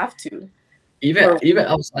have to. even For even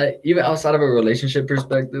outside of a relationship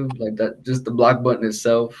perspective, like that, just the block button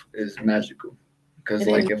itself is magical. Because it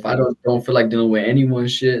is like if I don't feel like dealing with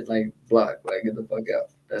anyone's shit, like block, like get the fuck out.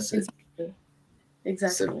 That's it. exactly Simple.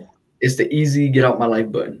 exactly. It's the easy get out my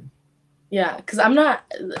life button. Yeah, because I'm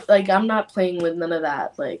not playing with none of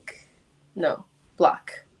that. Like, no,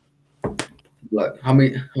 block. Block. How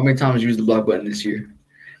many times you used the block button this year?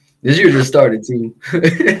 This year just started too.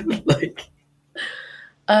 Like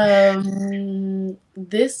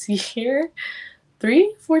This year,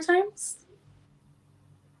 3, 4 times.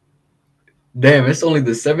 damn, it's only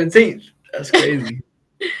the 17th. That's crazy.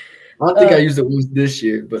 I don't think I uh, used it once this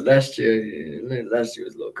year, but last year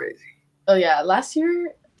was a little crazy. oh yeah, last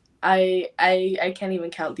year, I can't even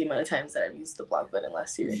count the amount of times that I've used the block button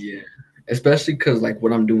last year. Yeah, especially because like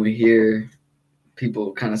what I'm doing here,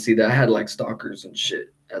 people kind of see that I had like stalkers and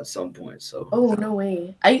shit at some point. So Oh no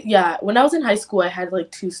way. When I was in high school, I had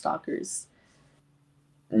like two stalkers.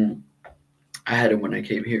 mm, I had it when I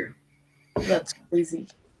came here. That's crazy.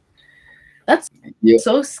 That's Yeah,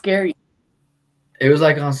 so scary. it was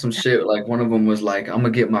like on some shit. Like one of them was like, "I'm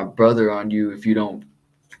gonna get my brother on you if you don't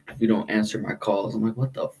answer my calls." I'm like,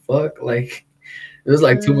 "What the fuck?" Like it was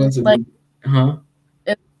like 2 months Like ago. Huh?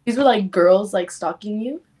 these were like girls like stalking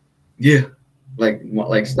you. Yeah, like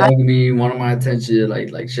I stalking me, wanting my attention,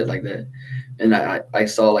 like shit like that. And I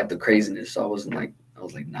saw like the craziness, so I was like,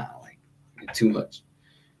 nah, like too much.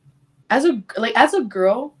 as a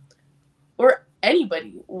girl or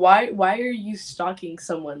anybody, why are you stalking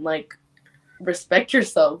someone? Like respect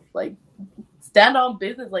yourself. Like stand on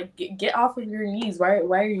business. Like get off of your knees. Why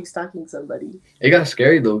are you stalking somebody? It got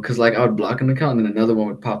scary though, cause like I would block an account, and then another one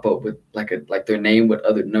would pop up with like their name with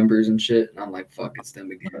other numbers and shit, and I'm like, fuck, it's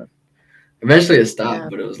them again. Eventually it stopped, Yeah.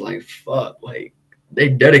 but it was like, fuck, like they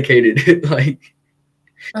dedicated it, like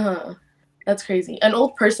Uh-huh. That's crazy. An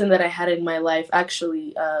old person that I had in my life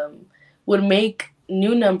actually would make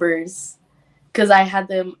new numbers because I had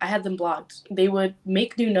them blocked. They would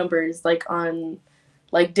make new numbers like on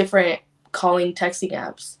like different calling texting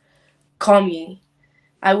apps. Call me.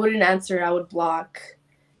 I wouldn't answer, I would block.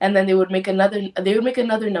 And then they would make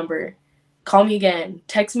another number. Call me again.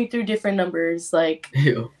 Text me through different numbers. Like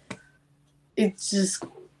yo. it's just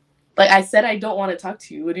like I said I don't want to talk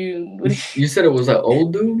to you. What do you You said it was an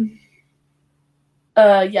old dude.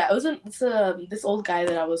 yeah, this old guy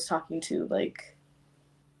that I was talking to, like,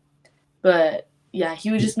 but yeah,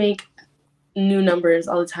 he would just make new numbers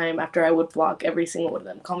all the time after I would block every single one of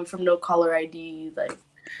them. Call me from no caller ID, like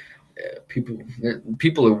Yeah,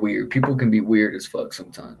 people are weird. People can be weird as fuck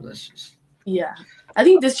sometimes. That's just yeah. I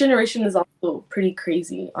think this generation is also pretty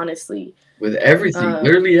crazy, honestly. with everything, Um,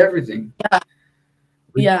 literally everything, yeah,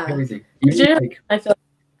 yeah. everything. This Even generation like I feel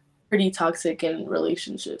pretty toxic in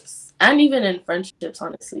relationships and even in friendships,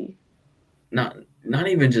 honestly. not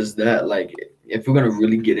even just that. Like if we're gonna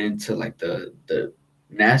really get into like the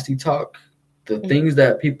nasty talk, the Mhm. things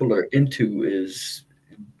that people are into is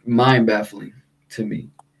mind baffling to me.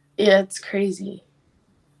 Yeah, it's crazy.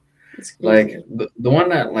 It's Like crazy. the one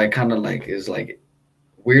that like kind of like is like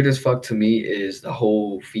weird as fuck to me is the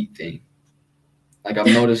whole feet thing. Like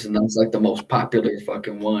I'm noticing that's like the most popular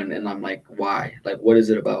fucking one, and I'm like, why? Like, what is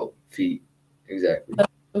it about feet exactly?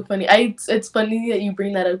 So funny. It's funny that you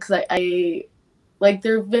bring that up because I like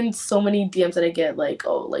there have been so many DMs that I get like,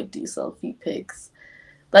 oh, like do you sell feet pics?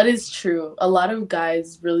 That is true. A lot of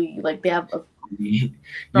guys really like they have a You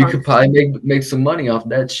strong could probably make some money off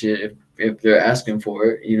that shit if they're asking for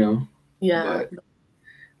it, you know. yeah. But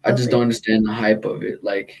I So just don't understand the hype of it.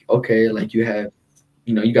 Like, okay, like you have,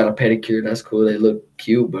 you got a pedicure, that's cool. They look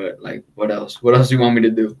cute, but like, what else? What else do you want me to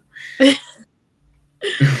do?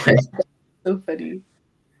 Like, so funny.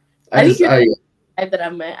 I I think just, you're I, the guy that I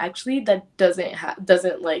met actually that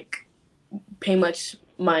doesn't like pay much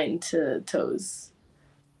mind to toes.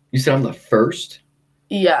 you said I'm the first.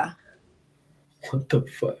 Yeah. What the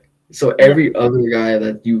fuck? So Yeah. every other guy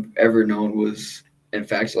that you've ever known was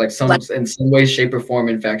infatuated, like some Like in some way, shape, or form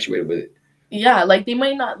infatuated with it. yeah, like they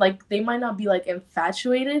might not be like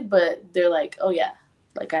infatuated, but they're like, oh yeah,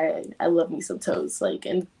 like I love me some toes. Like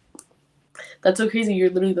and that's so crazy. You're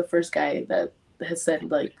literally the first guy that has said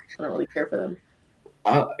like I don't really care for them.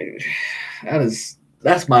 I,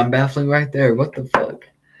 that's mind baffling right there. What the fuck?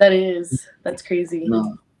 That's crazy.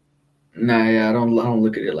 No, nah, yeah, I don't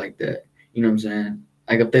look at it like that. You know what I'm saying?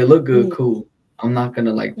 Like if they look good, Mhm. cool. I'm not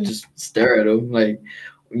gonna like Mhm. just stare at them, like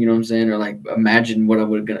you know what I'm saying, or like imagine what I'm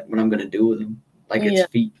gonna do with them. Like it's Yeah,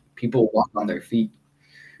 feet. People walk on their feet.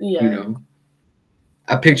 You yeah. know,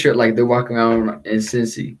 I picture it like they're walking around in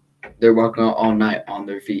Cincy. They're walking around all night on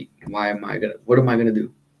their feet. What am I gonna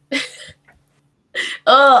do? The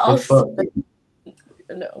I'll fuck?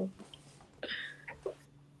 no.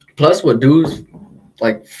 Plus, what dudes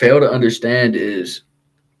like fail to understand is,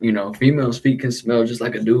 females' feet can smell just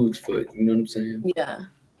like a dude's foot. You know what I'm saying? Yeah,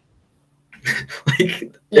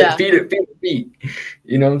 Like yeah, feet.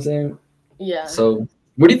 You know what I'm saying? yeah. So,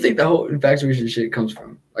 what do you think the whole infatuation shit comes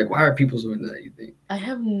from? Like, why are people doing that? You think? I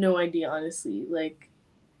have no idea, honestly. Like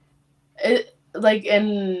it, like,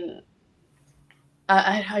 and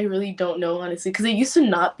I really don't know, honestly, because it used to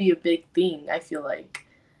not be a big thing. I feel like,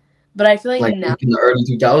 but I feel like Like now, in the early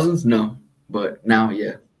 2000s? No, but now,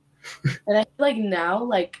 yeah. and I feel like now,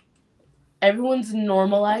 like everyone's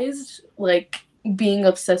normalized like being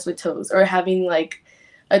obsessed with toes or having like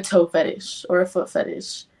a toe fetish or a foot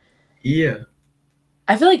fetish. Yeah.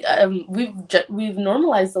 I feel like we've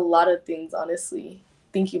normalized a lot of things. Honestly,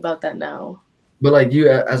 thinking about that now. But like you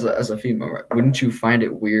as a female, right? Wouldn't you find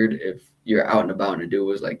it weird if you're out and about and a dude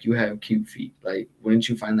was like, you have cute feet? Like, wouldn't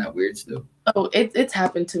you find that weird still? Oh, it's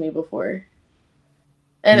happened to me before,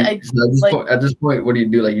 and I So like at this point, what do you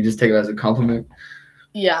do? Like, you just take it as a compliment?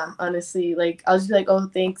 yeah. Honestly, like I'll just be like, oh,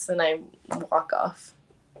 thanks, and I walk off.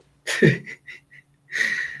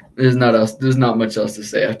 There's not much else to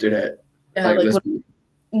say after that. Yeah, Like, like let's be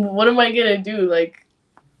what am I gonna do? Like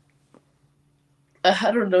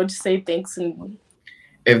I don't know, just say thanks and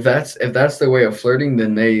if that's their way of flirting,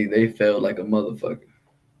 then they failed like a motherfucker.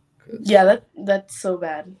 'Cause- yeah, that's so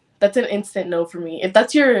bad. That's an instant no for me. If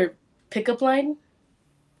that's your pickup line,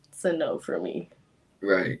 it's a no for me.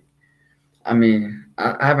 right. I mean,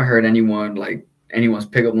 I haven't heard anyone like anyone's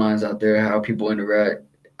pickup lines out there, how people interact.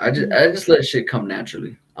 Mhm. I just let shit come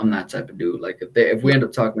naturally. I'm that type of dude. Like if we Yeah, end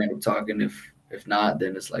up talking, we end up talking. If not,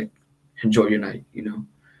 then it's like enjoy your night, you know.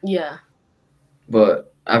 yeah.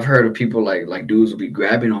 But I've heard of people like dudes will be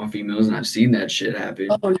grabbing on females, and I've seen that shit happen.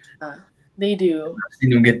 Oh yeah, they do. I've seen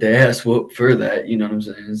them get their ass whooped for that. You know what I'm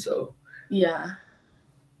saying? So Yeah.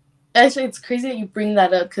 Actually, it's crazy that you bring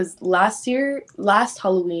that up because last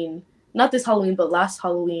Halloween, not this Halloween, but last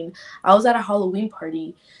Halloween, I was at a Halloween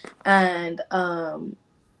party, and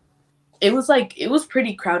it was like it was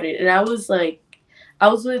pretty crowded, and I was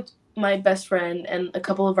with my best friend and a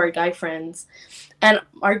couple of our guy friends, and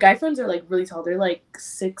our guy friends are like really tall. They're like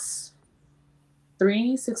 6'3",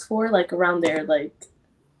 6'4", like around there, like.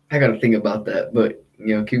 I got to think about that. But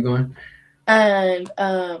keep going. And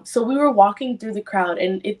so we were walking through the crowd,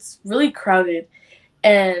 and it's really crowded,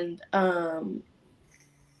 and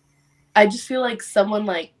I just feel like someone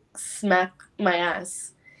like smacked my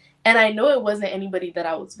ass, and I know it wasn't anybody that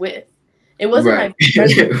I was with. It wasn't Right, my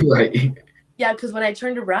friend. right. Yeah, because when I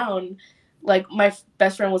turned around, like my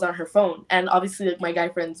best friend was on her phone, and obviously like my guy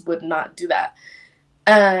friends would not do that,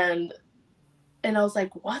 and I was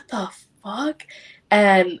like, what the fuck,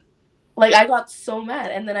 and like I got so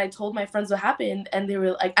mad, and then I told my friends what happened, and they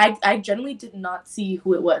were like, I generally did not see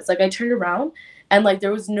who it was. Like I turned around, and like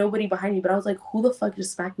there was nobody behind me, but I was like, who the fuck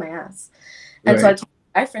just smacked my ass? And so I Right. told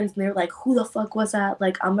my friends, and they were like, who the fuck was that?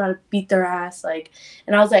 Like I'm gonna beat their ass. Like,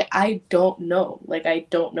 and I was like, I don't know. Like I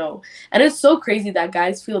don't know. And it's so crazy that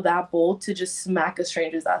guys feel that bold to just smack a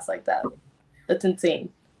stranger's ass like that. That's insane.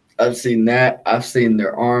 I've seen that. I've seen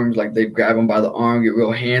their arms, like they grab them by the arm, get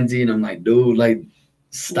real handsy, and I'm like, dude, like, Yeah.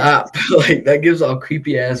 stop. Like that gives all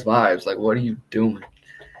creepy ass vibes. Like, what are you doing?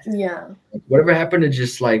 Yeah. Like, whatever happened to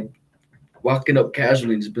just like walking up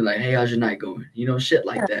casually and just be like, hey, how's your night going? Shit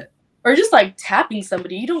like Yeah. that. Or just like tapping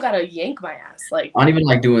somebody. You don't gotta yank my ass. Like I don't even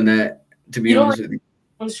like doing that, to be you don't like honest with you.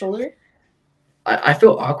 on the shoulder. I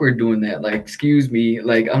feel awkward doing that. Like, excuse me,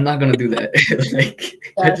 like I'm not gonna do that. Like,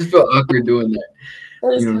 I Yeah, just feel awkward doing that. that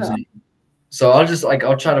You is know what I'm kind of saying? So I'll just like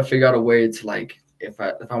I'll try to figure out a way to like if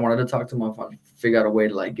I wanted to talk to them, I'll figure out a way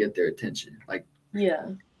to like get their attention, like yeah.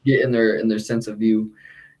 get in their sense of view.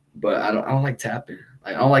 But I don't like tapping.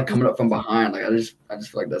 Like I don't like coming up from behind. Like I just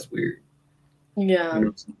feel like that's weird. You Yeah.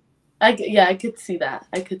 know? I could see that.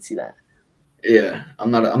 I could see that. Yeah,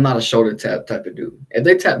 I'm not a shoulder tap type of dude. If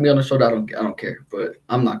they tap me on the shoulder, I don't care. But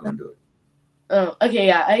I'm not gonna do it. Oh, okay,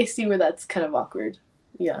 yeah, I see where that's kind of awkward.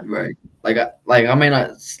 Yeah. Right. I may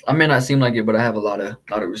not seem like it, but I have a lot of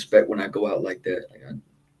respect when I go out like that. Like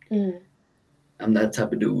Mm, I'm that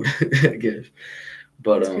type of dude, I guess.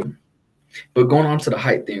 But it's crazy. But going on to the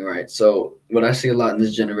height thing, right? So what I see a lot in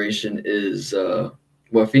this generation is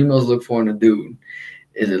what females look for in a dude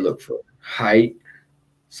is they Mm, look for height.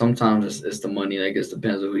 Sometimes it's the money. I guess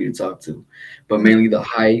depends on who you talk to, but mm. mainly the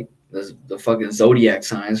height. There's the fucking zodiac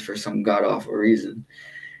signs for some god awful reason.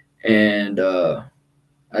 And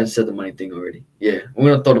I just said the money thing already. Yeah,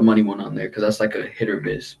 we're gonna throw the money one on there because that's like a hit or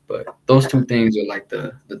miss. But those two things are like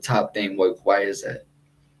the top thing. Why is that?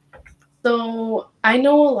 So I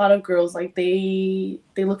know a lot of girls like they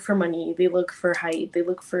look for money, they look for height, they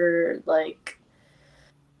look for like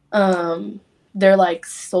um their like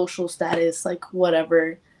social status, like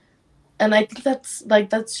whatever. And I think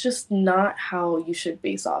that's just not how you should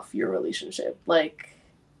base off your relationship. Like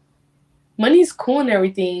money's cool and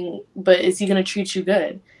everything, but is he gonna treat you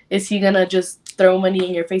good? Is he gonna just throw money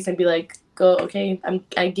in your face and be like, "Go, okay,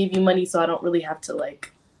 I give you money, so I don't really have to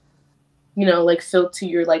like, like filter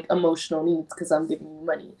your like emotional needs because I'm giving you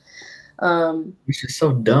money." Which is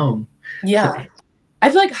so dumb. Yeah, I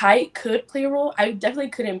feel like height could play a role. I definitely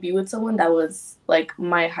couldn't be with someone that was like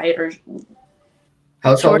my height or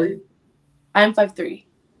How tall short. are you? I'm 5'3".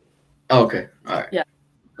 Oh, okay, all right. Yeah.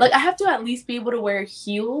 Like I have to at least be able to wear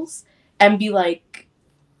heels and be I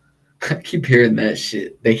keep hearing that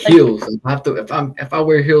shit. The like heels. If I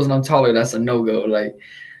wear heels and I'm taller, that's a no go. Like,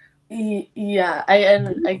 yeah.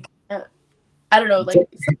 I can't, I don't know, like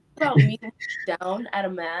something about me looking down at a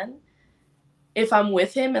man if I'm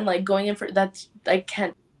with him and like going in for that's I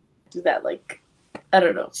can't do that. Like I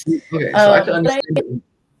don't know. okay, so I can But I understand it.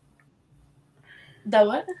 that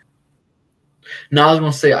what? No, I was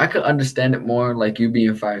gonna say I could understand it more. Like you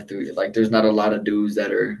being 5'3". Like, there's not a lot of dudes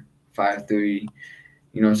that are 5'3".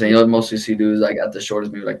 You know what I'm saying? Yeah. You'll mostly see dudes like at the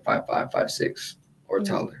shortest, maybe like 5'5", 5'6", or Mhm.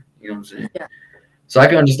 taller. You know what I'm saying? Yeah. So I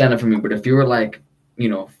can understand it for me. But if you were like,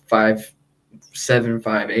 5'7",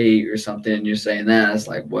 5'8", or something, you're saying that, it's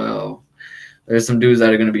like, well, there's some dudes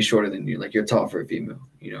that are gonna be shorter than you. Like, you're tall for a female.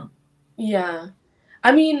 You know. Yeah.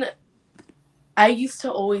 I mean, I used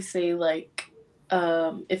to always say like,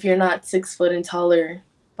 if you're not 6 foot and taller,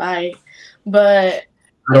 bye. But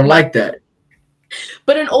I don't my like that.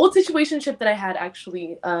 but an old situationship that I had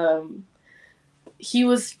actually, he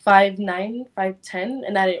was 5'9", 5'10",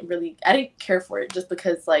 and I didn't care for it just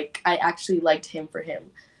because like I actually liked him for him.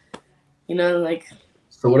 You know, like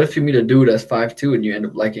So what if you meet a dude that's 5'2" and you end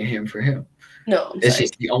up liking him for him? no, I'm It's sorry.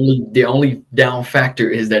 just the only down factor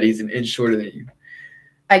is that he's an inch shorter than you.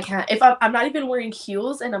 I can't. If I'm not even wearing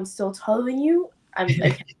heels and I'm still taller than you, I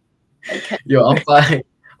can't. I can't. Yo, I'm five.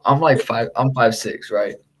 I'm like five. I'm 5'6",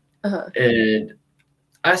 right? Uh-huh. And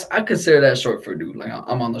I consider that short for a dude. Like,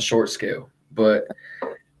 I'm on the short scale, but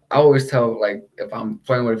I always tell, like, if I'm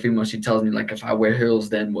playing with a female, she tells me like, if I wear heels,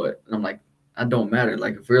 then what? And I'm like, that don't matter.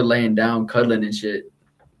 Like, if we're laying down, cuddling and shit,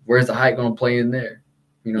 where's the height gonna play in there?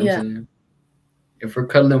 You know what I'm Yeah. saying? If we're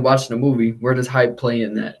cuddling, watching a movie, where does height play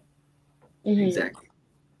in that? Hmm. Exactly.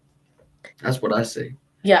 That's what I say.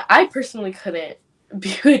 Yeah. I personally couldn't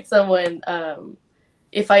be with someone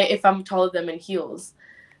if I'm taller than them in heels,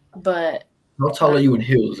 but How tall uh, are you in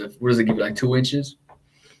heels? If what does it give you, like 2 inches?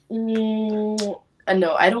 no,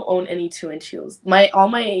 I don't own any 2 inch heels. My all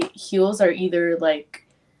my heels are either like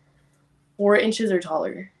 4 inches or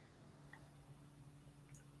taller.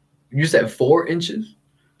 You said 4 inches.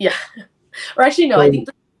 Yeah. Or actually, no. I So think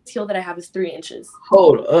the heel that I have is 3 inches.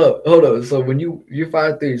 hold up. So when you're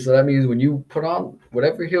 5'3", so that means when you put on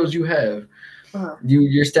whatever heels you have, Uh-huh.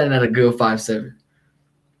 you're standing at a good 5'7".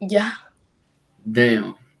 Yeah.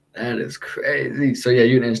 Damn, that is crazy. So yeah,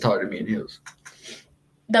 you're an inch taller than me in heels.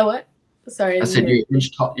 That what? Sorry, I I didn't said hear.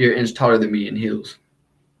 you're an inch taller than me in heels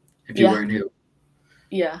if you're Yeah. wearing heels.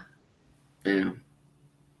 Yeah. Damn,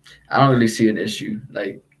 I don't really see an issue.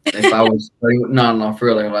 Like, if I was flirting, no, for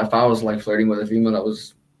real. Like, if I was like flirting with a female that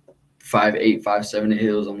was 5'8", 5'7" in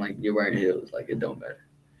heels, I'm like, you're wearing heels. Like, it don't matter.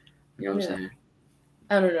 You know what I'm Yeah. saying?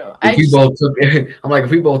 I don't know. If I we just both took, I'm like, if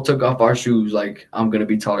we both took off our shoes, like, I'm gonna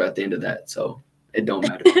be taller at the end of that. So it don't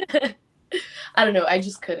matter. I don't know. I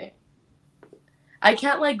just couldn't. I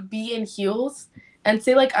can't like be in heels and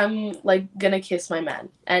say like I'm like gonna kiss my man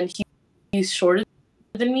and he's shorter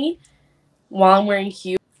than me while I'm wearing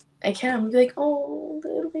heels. I can't. I'm gonna be like, oh,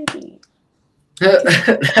 little baby.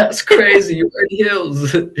 That's crazy. You wear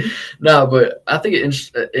heels. No, but I think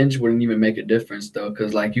an inch wouldn't even make a difference though,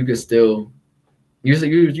 because like you could still. You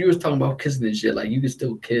was talking about kissing and shit. Like, you could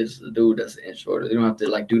still kiss the dude that's an inch shorter. You don't have to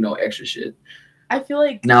like do no extra shit. I feel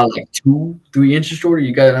like Now, like 2, 3 inches shorter,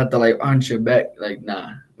 you gotta have to like hunch your back. Like,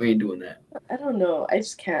 nah, we ain't doing that. I don't know. I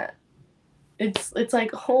just can't. It's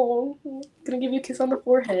like, oh, I'm gonna give you a kiss on the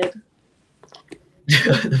forehead.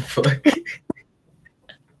 What the fuck?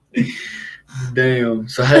 Damn.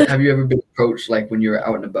 So have you ever been approached, like when you're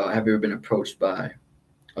out and about? Have you ever been approached by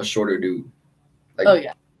a shorter dude? Oh Like,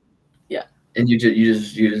 yeah, yeah, and you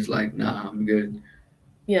just like, nah, I'm good.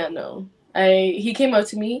 yeah. No, I he came up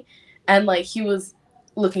to me, and like he was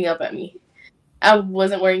looking up at me. I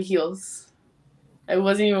wasn't wearing heels. I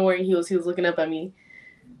wasn't even wearing heels. He was looking up at me.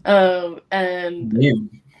 And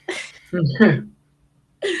Damn.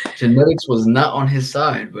 Genetics was not on his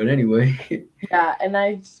side, but anyway. yeah,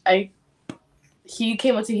 and he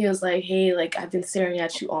came up to me. He was like, "Hey, like I've been staring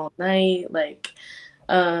at you all night. Like,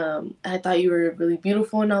 I thought you were really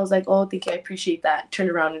beautiful." And I was like, "Oh, thank you. I appreciate that." Turned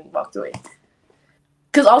around and walked away.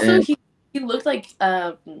 Because also And he looked like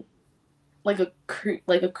like a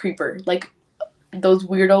creeper, like those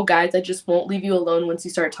weirdo guys that just won't leave you alone once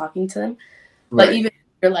you start talking to them. Like right. even if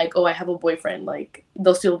you're like, "Oh, I have a boyfriend," like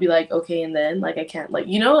they'll still be like, "Okay," and then like I can't, like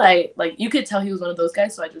I like you could tell he was one of those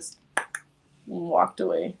guys, so I just walked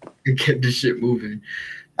away. It kept the shit moving.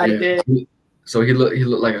 I Damn. did. So he looked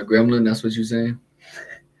like a gremlin. That's what you saying?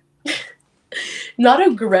 Not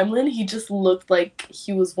a gremlin. He just looked like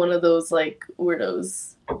he was one of those like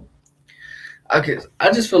weirdos. Okay,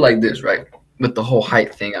 I just feel like this, right? With the whole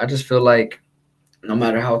height thing, I just feel like no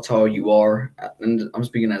matter how tall you are, and I'm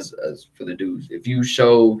speaking as for the dudes, if you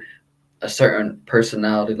show a certain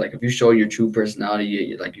personality, like if you show your true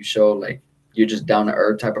personality, like you show like you're just down to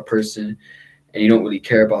earth type of person, and you don't really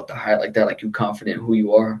care about the height like that, like you confident who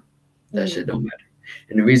you are, that Mm, shit don't matter.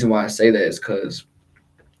 And the reason why I say that is because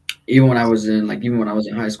even when I was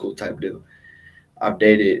in high school type deal, I've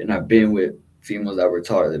dated and I've been with females that were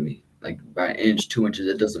taller than me, like by an inch, 2 inches,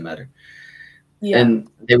 it doesn't matter. yeah. And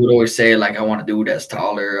they would always say like, I want to do that's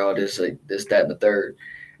taller, all this, like this, that, and the third.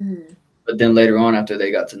 Mm, But then later on, after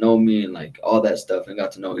they got to know me and like all that stuff and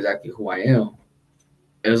got to know exactly who I am,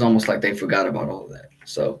 it was almost like they forgot about all of that.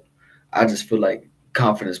 So I just feel like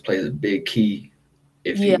confidence plays a big key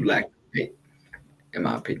if yeah, you lack it, in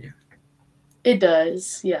my opinion. it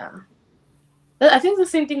does. Yeah. I think the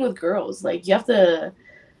same thing with girls. Like you have to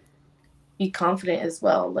be confident as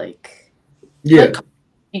well. Like I feel like Yeah, confidence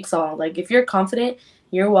speaks all. Like if you're confident,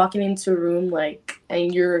 you're walking into a room like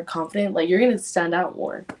and you're confident, like you're gonna stand out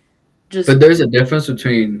more. but Just there's a difference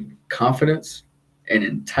between confidence and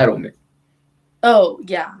entitlement. oh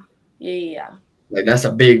yeah. Yeah, yeah, yeah. Like that's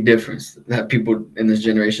a big difference that people in this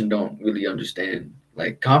generation don't really understand.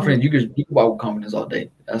 Like Mm, confidence, you can walk with confidence all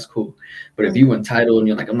day. That's cool. But if mm. you entitled and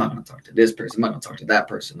you're like, I'm not gonna talk to this person, I'm not gonna talk to that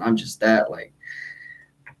person. I'm just that. Like,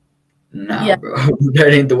 nah, Yeah. bro,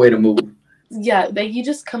 that ain't the way to move. Yeah, like you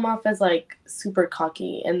just come off as like super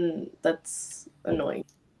cocky and that's annoying.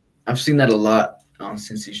 I've seen that a lot on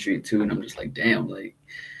Cincy Street too, and I'm just like, damn, like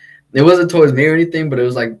it wasn't towards me or anything, but it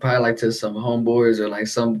was like probably like to some homeboys or like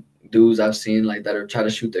some dudes I've seen like that are trying to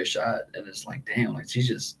shoot their shot, and it's like, damn, like she's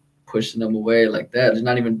just pushing them away like that. She's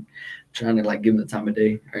not even trying to like give them the time of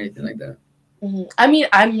day or anything like that. I mean,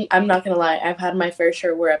 I'm not gonna lie. I've had my fair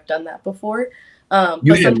share where I've done that before.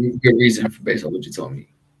 You But had some good reason for based on what you told me.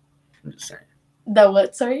 I'm just saying. that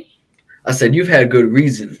what? Sorry. I said you've had good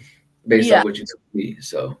reason based on Yeah, what you told me.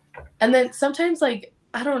 So and then sometimes like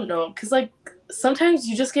I don't know, cause like sometimes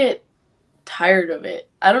you just get tired of it.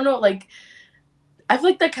 I don't know, like I feel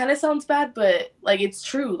like that kind of sounds bad, but like it's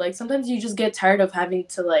true. Like sometimes you just get tired of having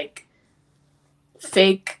to like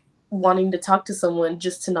fake wanting to talk to someone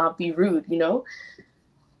just to not be rude, you know?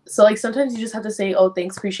 So like sometimes you just have to say, "Oh,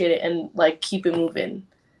 thanks, appreciate it," and like keep it moving,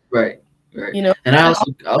 right, right. you know? And I And also,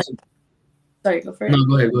 also, I like, also sorry, go for no, it.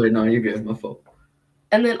 go ahead. No, you're good. My fault.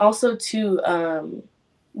 And then also too,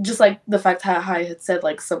 just like the fact how I had said,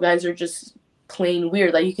 like some guys are just plain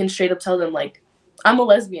weird. Like you can straight up tell them like, "I'm a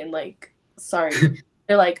lesbian." Like, sorry.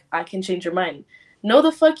 They're like, "I can change your mind." No,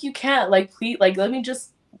 the fuck you can't. Like, please, like let me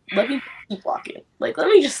keep walking. Like, let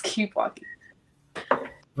me just keep walking.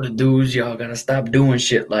 For the dudes, y'all gotta stop doing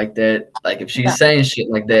shit like that. Like if Yeah, she's saying shit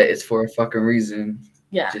like that, it's for a fucking reason.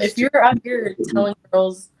 yeah. If Just to you're out here telling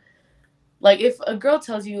girls, like, if a girl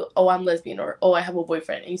tells you, "Oh, I'm lesbian," or "Oh, I have a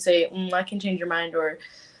boyfriend," and you say, "I can change your mind," or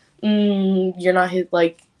you're not his,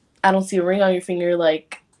 like, I don't see a ring on your finger,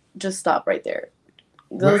 like, just stop right there.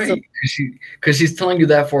 Those are, right, because she's telling you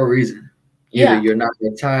that for a reason. Either yeah, you're not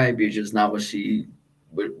her type, you're just not what she,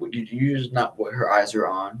 you're just not what her eyes are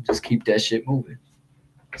on. Just keep that shit moving.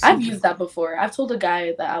 I've Simple. used that before. I've told a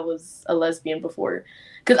guy that I was a lesbian before.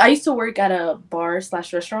 Because I used to work at a bar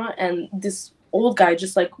slash restaurant, and this old guy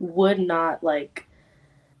just, like, would not, like,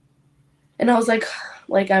 and I was like,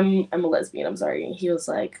 I'm a lesbian, I'm sorry. And he was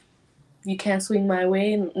like, you can't swing my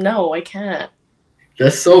way? No, I can't.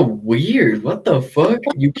 That's so weird. What the fuck?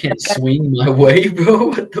 You can't Like, swing my way, bro.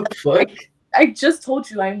 What the I, fuck? I just told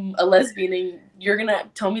you I'm a lesbian, and you're gonna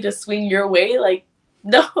tell me to swing your way? Like,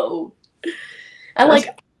 no. And That's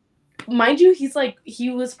like, mind you, he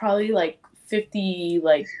was probably like 50,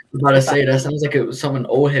 like I'm about to 55. say. That sounds like it was someone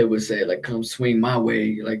old head would say. Like, come swing my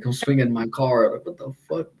way. Like, come swing in my car. Like, what the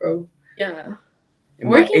fuck, bro? Yeah. In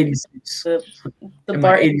my Working '86, the the in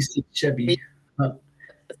my bar. '86 Chevy. Huh?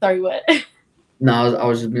 Sorry, what? No, I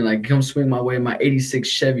was just being like, come swing my way in my '86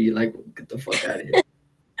 Chevy. Like, get the fuck out of here.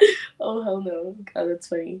 Oh hell no. God, that's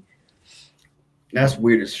funny. That's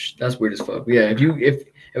weird as fuck. Yeah, if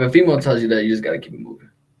a female tells you that, you just gotta keep it moving.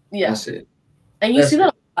 Yeah. That's it. And you see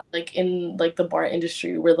That's that it. a lot, like in like the bar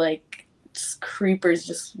industry where like just creepers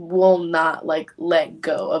just will not like let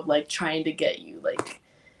go of like trying to get you. Like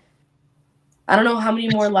I don't know how many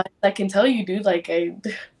more lies I can tell you, dude. Like I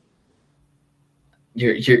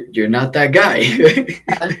You're not that guy.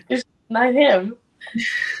 it's not him.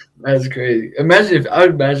 That's crazy. I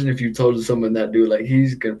would imagine if you told someone that dude, like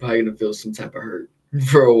he's probably gonna feel some type of hurt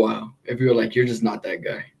for a while. If you're like, you're just not that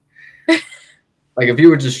guy. Like if you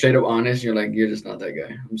were just straight up honest, you're like, you're just not that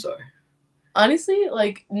guy. I'm sorry. Honestly,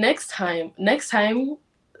 like next time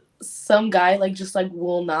some guy like just like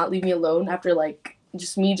will not leave me alone after like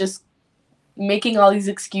just me just making all these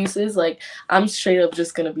excuses, like I'm straight up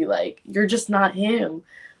just gonna be like, you're just not him.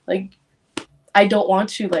 Like I don't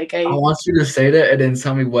want you. Like I want you to say that and then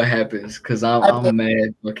tell me what happens, cause I will, I'm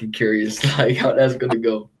mad fucking curious like how that's gonna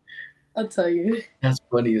go. I'll tell you. That's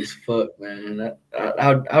funny as fuck, man.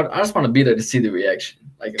 I just want to be there to see the reaction.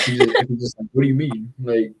 Like if he just like, what do you mean,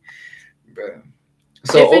 like, bro?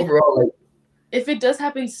 So If it overall, like, if it does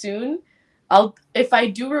happen soon, I'll if I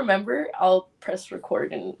do remember, I'll press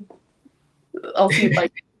record and I'll see if I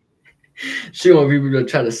she want people to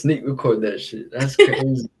try to sneak record that shit. That's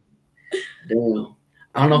crazy. Damn.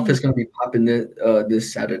 I don't know if can. it's gonna be popping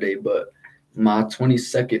this Saturday, but my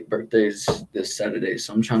 22nd birthday is this Saturday,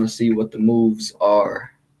 so I'm trying to see what the moves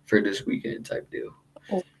are for this weekend type deal.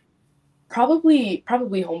 Probably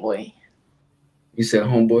Homeboy. You said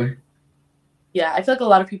homeboy. Yeah, I feel like a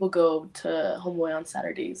lot of people go to Homeboy on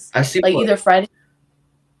Saturdays, I see like more. either Friday.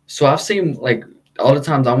 So I've seen like all the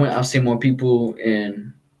times I went, I've seen more people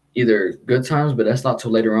in either good times, but that's not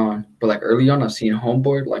till later on. But like early on, I've seen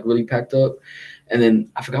homeboard like really packed up, and then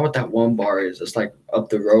I forgot what that one bar is. It's like up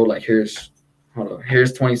the road. Like here's hold on,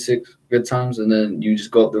 here's 26 good times, and then you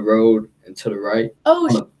just go up the road and to the right. Oh,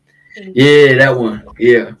 Hold on. Yeah, that one.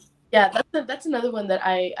 Yeah, yeah, that's another one that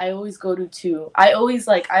I always go to too. I always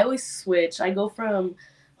switch. I go from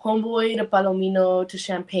Homeboy to Palomino to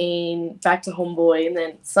Champagne, back to Homeboy, and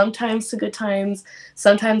then sometimes to Good Times.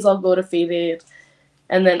 Sometimes I'll go to Faded,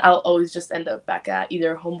 and then I'll always just end up back at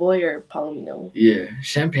either Homeboy or Palomino. yeah.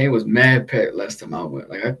 Champagne was mad packed last time I went.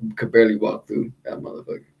 Like I could barely walk through that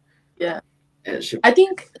motherfucker. Yeah, And shit. I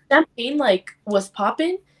think Champagne like was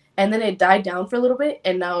popping, and then it died down for a little bit,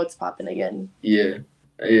 and now it's popping again. Yeah.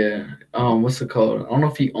 Yeah. What's it called? I don't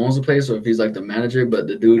know if he owns the place or if he's like the manager, but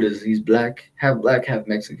the dude is he's black, half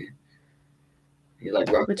Mexican. He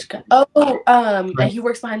like rock. Which guy? Oh, and he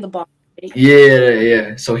works behind the bar. Right? Yeah,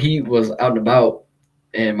 yeah. So he was out and about,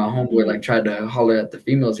 and my homeboy Mhm. like tried to holler at the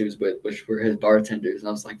females he was with, which were his bartenders, and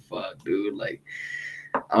I was like, "Fuck, dude! Like,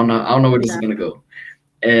 I don't know where this is Yeah, gonna go."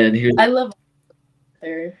 And he was, I love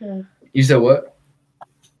there. you said what?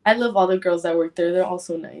 I love all the girls that work there. They're all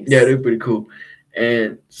so Yeah, nice. they're pretty cool.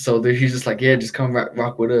 And so he's just like, yeah, just come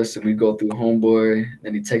rock with us. And we go through Homeboy.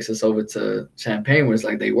 Then he takes us over to Champagne where it's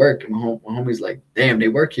like they work. And my homie's like, damn, they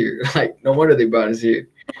work here. Like, no wonder they brought us here.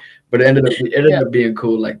 But it ended Yeah. up being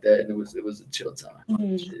cool like that. And it was a chill time.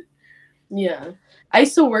 Mhm. Shit. Yeah. I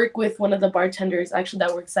used to work with one of the bartenders actually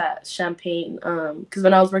that works at Champagne. Because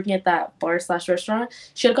when I was working at that bar slash restaurant,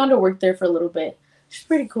 she had gone to work there for a little bit. She's a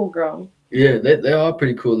pretty cool girl. Yeah, they're all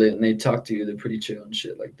pretty cool. And they talk to you. They're pretty chill and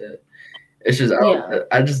shit like that. It's just Yeah.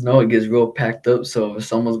 I just know it gets real packed up. So if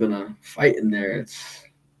someone's gonna fight in there, it's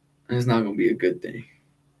not gonna be a good thing.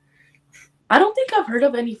 I don't think I've heard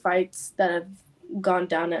of any fights that have gone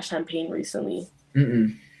down at Champagne recently.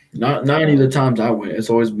 Mm-mm. Not any of the times I went. It's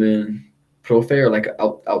always been pro fair, like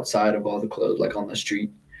outside of all the clubs, like on the street.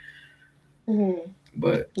 Hmm.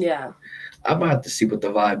 But Yeah. I might have to see what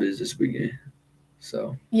the vibe is this weekend.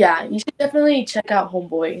 So Yeah. You should definitely check out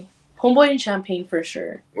Homeboy. Homeboy and Champagne for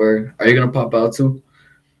sure. where are you gonna pop out to?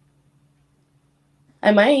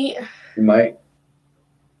 I might. You might.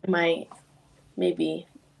 I might. Maybe.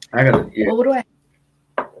 I gotta yeah. What do I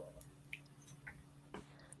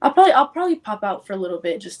I'll probably pop out for a little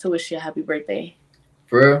bit just to wish you a happy birthday.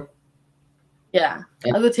 For real? Yeah.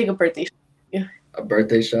 I'll go take a birthday. A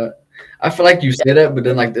birthday shot. I feel like you say that, but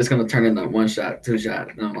then like it's gonna turn into one shot, two shot,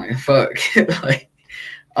 and I'm like, fuck. Like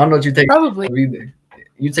I don't know what you take Probably. of either.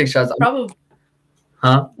 You take shots, Probably.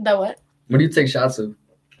 huh? That what? What do you take shots of?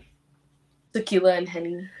 Tequila and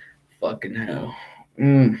Henny. Fucking hell.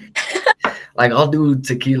 Mm. Like I'll do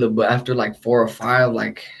tequila, but after like 4 or 5,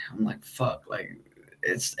 like I'm like fuck, like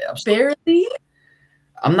Barely?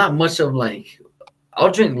 I'm not much of like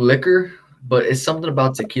I'll drink liquor, but it's something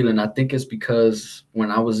about tequila, and I think it's because when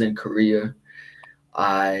I was in Korea,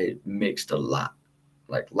 I mixed a lot,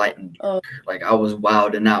 like light and Oh. dark. Like I was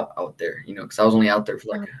wilding out there, because I was only out there for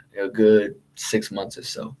like a good 6 months or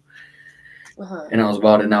so, Uh-huh. and I was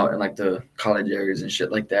wilding out in like the college areas and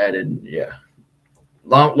shit like that, and yeah.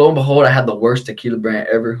 Lo and behold, I had the worst tequila brand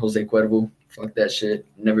ever, Jose Cuervo. Fuck that shit.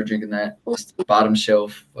 Never drinking that. Just bottom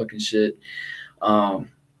shelf fucking shit.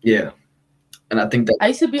 Yeah. And I think that I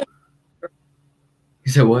used to be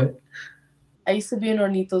you said what? I used to be an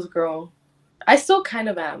Hornitos girl. I still kind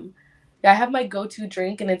of am. Yeah, I have my go-to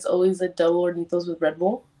drink and it's always a double Hornitos with Red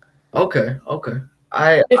Bull. Okay, okay.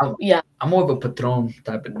 I'm Yeah. I'm more of a Patron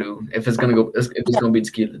type of dude. If it's gonna be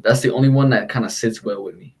tequila, that's the only one that kind of sits well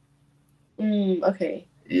with me. Okay.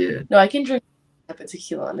 Yeah. No, I can drink type of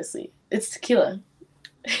tequila, honestly. It's tequila.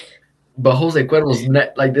 But Jose Cuervo's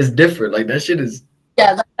net like it's different. Like that shit is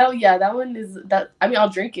Yeah, that one is that. I mean, I'll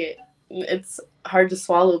drink it. It's hard to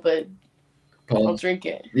swallow, but I'll pause. drink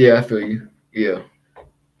it. Yeah, I feel you. Yeah.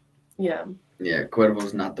 Yeah, Yeah,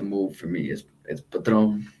 Cuervo's not the move for me. It's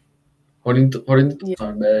Patron. Hornitos yeah.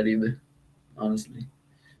 aren't bad either, honestly.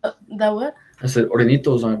 That what? I said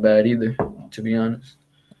Hornitos aren't bad either, to be honest.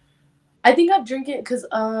 I think I've drink it because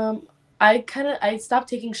I stopped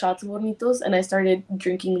taking shots of bonitos and I started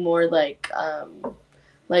drinking more like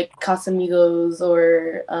Casamigos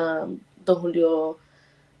or Don Julio.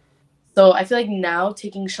 So I feel like now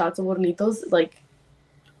taking shots of bonitos like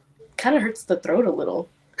kind of hurts the throat a little.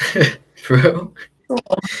 Bro.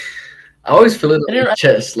 I always feel it on I my didn't.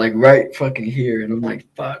 chest, like right fucking here, and I'm like,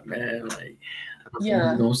 fuck, man, like,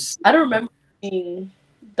 Yeah, don't I don't remember being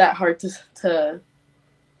that hard to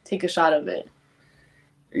take a shot of it.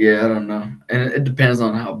 yeah, I don't know, and it depends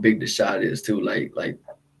on how big the shot is too. Like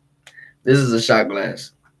this is a shot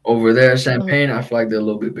glass. Over there, Uh, champagne, I feel like they're a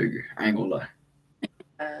little bit bigger. I ain't gonna lie.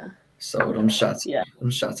 uh, So yeah, them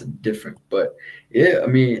shots are different. But yeah, I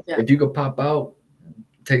mean, yeah, if you could pop out,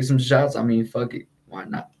 take some shots. I mean, fuck it, why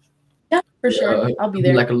not? yeah, for sure. I'll be Be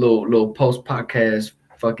there. like a little post podcast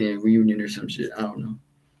fucking reunion or some shit. I don't know.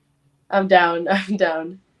 I'm down. I'm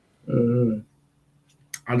down. Uh,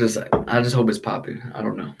 I just hope it's popping. I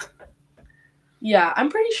don't know. Yeah, I'm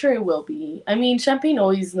pretty sure it will be. I mean, champagne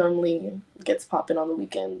always normally gets popping on the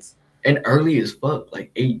weekends. And early as fuck,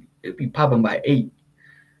 like 8. It'd be popping by 8,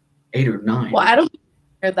 8 or 9. Well, I don't think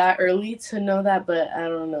they're that early to know that, but I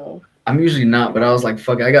don't know. I'm usually not, but I was like,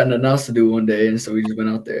 fuck, it, I got nothing else to do one day, and so we just went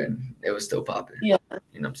out there, and it was still popping. Yeah.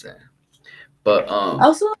 You know what I'm saying? But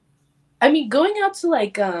Also, I mean, going out to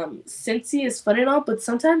like Cincy is fun and all, but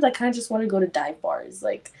sometimes I kind of just want to go to dive bars,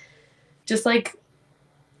 like just like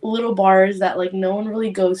little bars that like no one really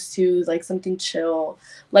goes to, like something chill.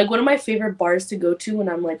 Like one of my favorite bars to go to when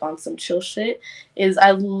I'm like on some chill shit is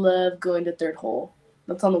I love going to Third Hole.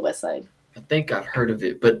 That's on the west side. I think I've heard of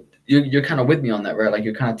it, but you're kind of with me on that, right? Like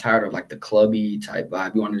you're kind of tired of like the clubby type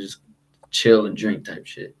vibe. You want to just chill and drink type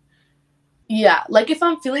shit. Yeah, like if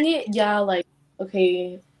I'm feeling it, yeah, like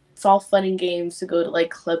okay, it's all fun and games to go to like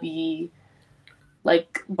clubby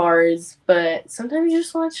like bars, but sometimes you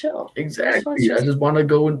just want to chill. You just want to Exactly. chill. I just want to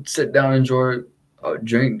go and sit down and enjoy a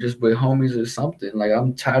drink just with homies or something. Like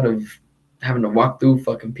I'm tired of having to walk through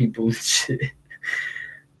fucking people and shit.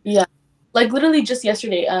 Yeah, like literally just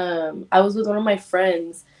yesterday, I was with one of my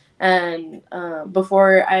friends, and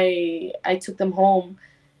before I took them home,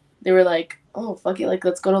 they were like, "Oh fuck it, like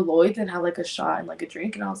let's go to Lloyd's and have like a shot and like a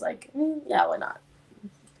drink," and I was like, "Yeah, why not?"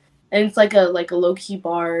 And it's like a low key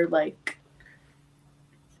bar, like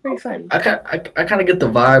pretty fun. I kind of get the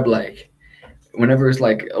vibe like whenever it's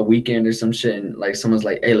like a weekend or some shit and like someone's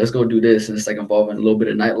like, "Hey, let's go do this," and it's like involving a little bit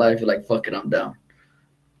of nightlife. You're like, "Fuck it, I'm down."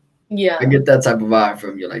 I Yeah, get that type of vibe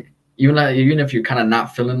from you. Like even if you're kind of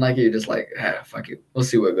not feeling like it, you're just like, ah, fuck it, we'll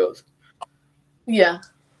see where it goes. yeah,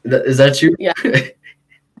 Is that you? yeah,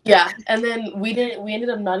 yeah. And then we ended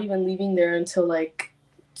up not even leaving there until like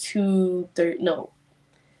 2:30. No,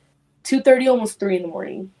 2:30, almost 3 in the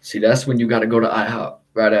morning. See, that's when you got to go to IHOP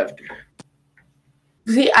right after.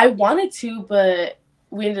 See, I wanted to, but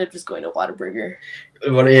we ended up just going to Whataburger.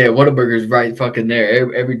 What? Yeah, Whataburger's right fucking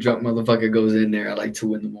there. Every drunk motherfucker goes in there at like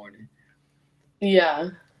 2 in the morning. Yeah,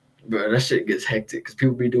 Bro, that shit gets hectic because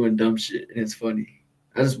people be doing dumb shit and it's funny.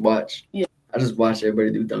 I just watch. yeah. I just watch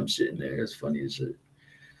everybody do dumb shit in there. It's funny as shit.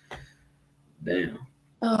 Damn.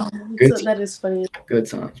 Oh, Good that is funny. good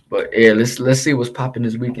times. But yeah, let's see what's popping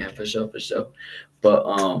this weekend for sure, for sure. But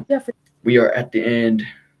Yeah, for, we are at the end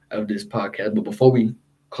of this podcast. But before we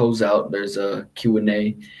close out, there's a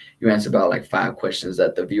Q&A. You answer about like 5 questions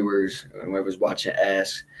that the viewers, whoever's watching,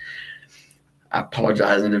 ask. I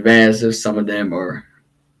apologize in advance if some of them are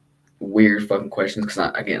weird fucking questions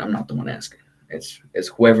because again, I'm not the one asking. It's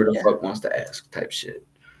whoever the yeah. fuck wants to ask type shit.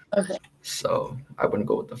 Okay. So I'm gonna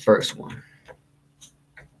go with the first one.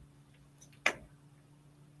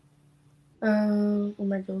 When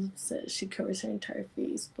my girl's upset, she covers her entire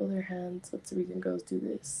face, both her hands. What's the reason girls do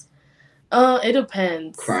this? It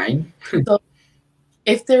depends. Crying. So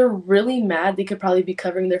if they're really mad, they could probably be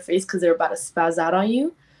covering their face because they're about to spaz out on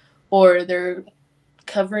you, or they're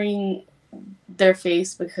covering their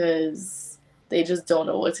face because they just don't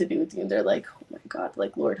know what to do with you. And they're like, "Oh my god,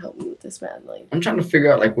 like Lord help me with this man." Like, I'm trying to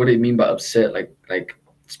figure out like what they mean by upset, like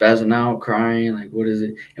spazzing out, crying, like what is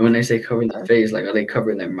it? And when they say covering their face, like are they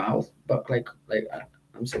covering their mouth? But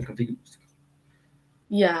I'm so confused.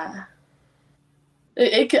 yeah,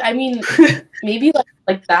 it could. I mean, maybe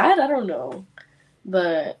like that. I don't know,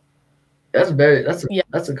 but That's yeah,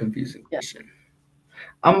 a confusing yeah. question.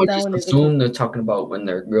 I'm gonna That just one is a assume they're talking about when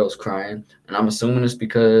their girl's crying, and I'm assuming it's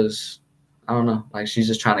because I don't know, like she's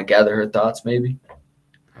just trying to gather her thoughts, maybe.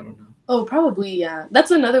 I don't know. Oh, probably, yeah.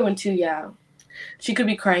 That's another one too, yeah. She could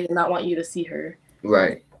be crying and not want you to see her.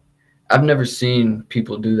 Right. I've never seen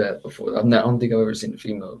people do that before. I don't think I've ever seen a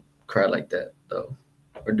female cry like that though,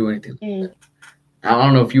 or do anything like Mm, that. I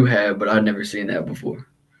don't know if you have, but I've never seen that before.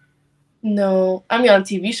 no. I mean on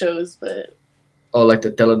TV shows, but Oh, like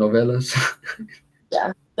the telenovelas.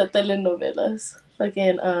 yeah. The telenovelas.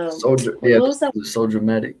 Fucking Yeah, what was that? it's so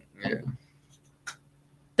dramatic. Yeah.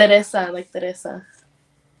 Teresa, like Teresa.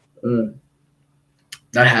 Mm.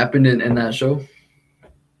 That happened in that show.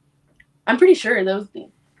 I'm pretty sure those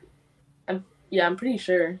yeah, I'm pretty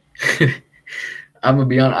sure. I'm gonna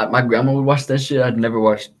be honest. My grandma would watch that shit. I'd never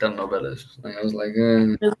watched telenovelas. Like I was like,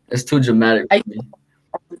 Really, it's too dramatic I for me.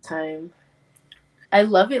 all the time. I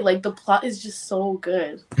love it. Like the plot is just so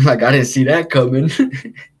good. Like I didn't see that coming.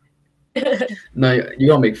 No, you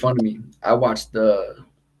don't make fun of me. I watch the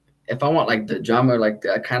if I want like the drama, like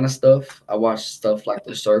that kind of stuff. I watch stuff like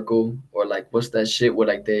The Circle or like what's that shit where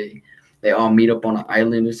like they all meet up on an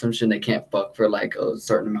island or some shit. And they can't fuck for like a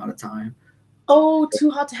certain amount of time. Oh, Too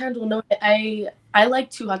Hot to Handle. No, I like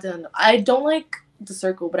Too Hot to Handle. I don't like The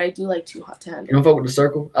Circle, but I do like Too Hot to You don't Handle. fuck with The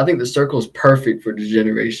Circle? I think The Circle is perfect for this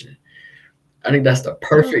generation. I think that's the I don't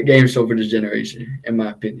perfect game show for this generation, in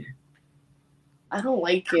my opinion. I don't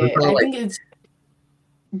like It's it. not I like think it's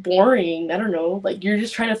boring. I don't know. Like you're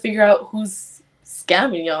just trying to figure out who's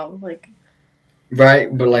scamming y'all. Like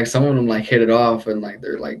right, but like some of them like hit it off and like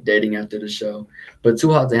they're like dating after the show. But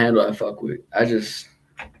Too Hot to Handle, I fuck with. I just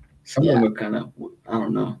some of yeah. them are kind of I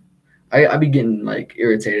don't know. I be getting like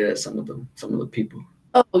irritated at some of the people.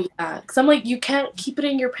 Oh yeah. Cause I'm like, you can't keep it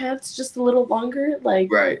in your pants just a little longer.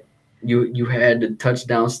 Like Right. You had to touch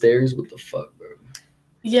downstairs. What the fuck, bro?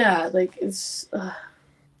 yeah. Like it's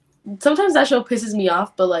sometimes that show pisses me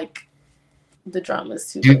off, but like the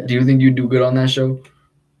drama's too Do good. you think you do good on that show?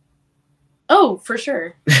 Oh, for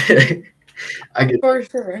sure. I get For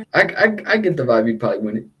sure. I get the vibe you probably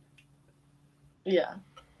win it. Yeah.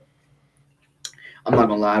 I'm not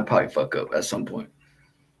gonna lie, I'd probably fuck up at some point.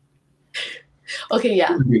 Okay, yeah.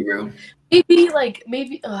 To be real. Maybe like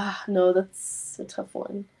maybe no, that's a tough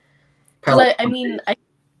one. Cause Probably I mean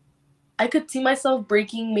I could see myself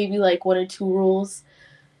breaking maybe like one or two rules,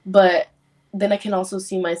 but then I can also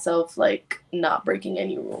see myself like not breaking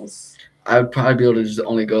any rules. I would probably be able to just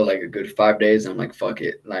only go like a good 5 days. And I'm like, fuck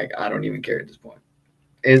it. Like I don't even care at this point.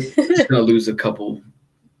 It's gonna lose a couple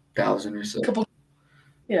thousand or so Couple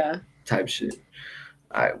yeah. type shit.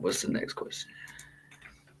 All right, what's the next question?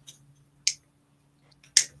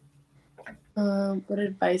 What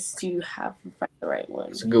advice do you have to find the right one?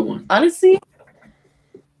 It's a good one. Honestly,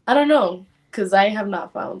 I don't know, cause I have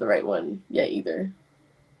not found the right one yet either.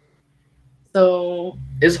 So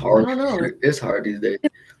It's I hard. don't know. It's hard these days.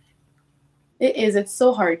 It is. It's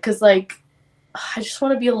so hard, cause like I just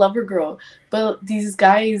want to be a lover girl, but these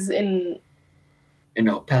guys in In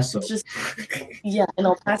El Paso, just yeah in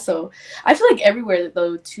El Paso, I feel like everywhere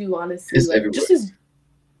though too. Honestly, it's like everywhere. just as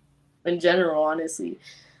in general, honestly,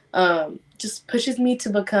 just pushes me to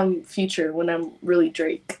become Future when I'm really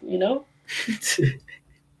Drake. You know?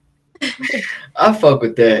 I fuck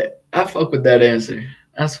with that. I fuck with that answer.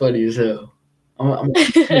 That's funny as hell. I'm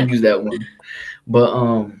gonna use that one. But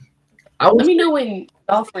I Let was me know when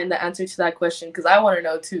y'all find the answer to that question because I want to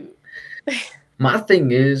know too. my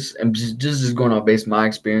thing is, and just going on based my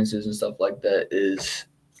experiences and stuff like that is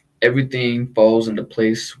everything falls into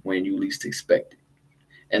place when you least expect it.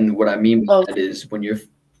 And what I mean by Oh, that is when you're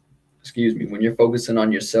excuse me, when you're focusing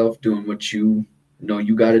on yourself, doing what you know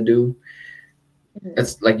you got to do,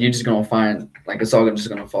 it's like you're just gonna find like it's all just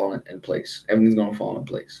gonna fall in place. Everything's gonna fall in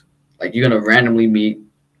place. Like you're gonna randomly meet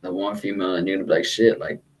the one female, and you're gonna be like, shit,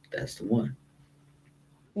 like that's the one.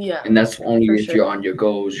 yeah, And that's only for if sure. you're on your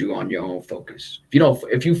goals, you're on your own focus. If you don't,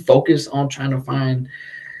 if you focus on trying to find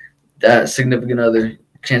that significant other,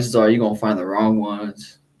 chances are you're gonna find the wrong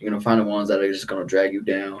ones. You're gonna find the ones that are just gonna drag you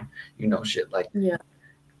down. You know, shit like Yeah,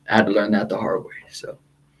 I had to learn that the hard way. So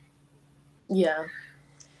yeah,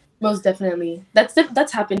 most definitely.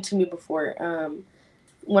 That's happened to me before.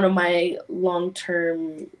 One of my long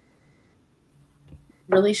term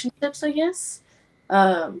relationships, I guess.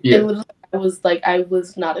 It yeah. was I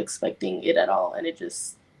was not expecting it at all, and it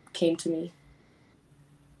just came to me.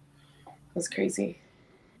 It was crazy.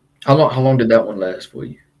 How long did that one last for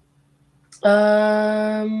you?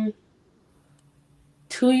 Um,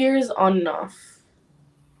 2 years on and off.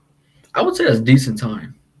 I would say that's decent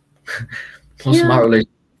time. Most of my Yeah, relationship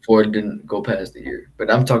before it didn't go past the year.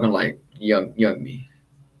 But I'm talking like young me.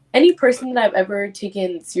 any person that I've ever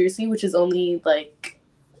taken seriously, which is only like,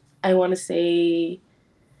 I want to say,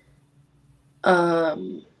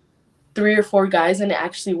 um, 3 or 4 guys, and it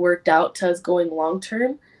actually worked out to us going long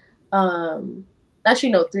term. Um,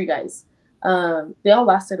 Actually, no, 3 guys. They all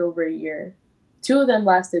lasted over a year. 2 of them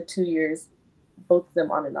lasted 2 years, both of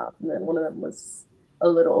them on and off, and then one of them was a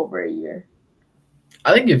little over a year.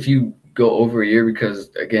 I think if you go over a year, because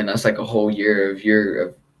again, that's like a whole year of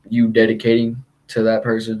you dedicating to that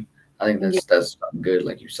person. I think Yeah, that's good.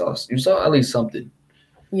 Like you saw at least something.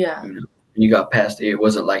 yeah, You know, and you got past it. It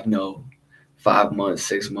wasn't like no 5 month,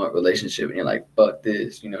 6 month relationship, and you're like, fuck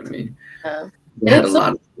this. You know what I mean? yeah. They And had a it's so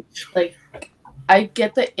lot of. like I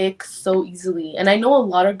get the ick so easily, and I know a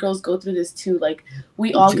lot of girls go through this too. Like we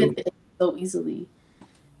Me all get too. the ick so easily.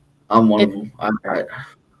 I'm one of It's them. hard.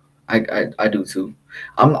 I do too.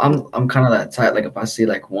 I'm kind of that type. Like if I see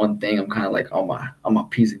like one thing, I'm kind of like on my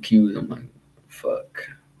P's and Q's. I'm like, fuck.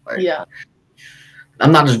 Like Yeah,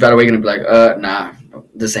 I'm not just right away gonna be like, nah,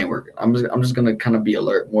 this ain't working. I'm just gonna kind of be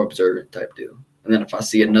alert, more observant type deal. And then if I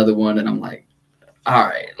see another one, then I'm like, all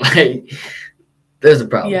right, like there's a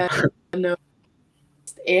problem. yeah. No,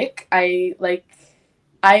 ick.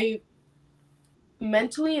 I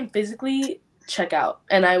mentally and physically check out,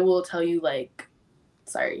 and I will tell you like,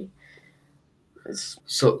 sorry. It's,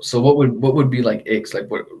 So what would be like X? Like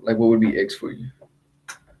what would be X for you?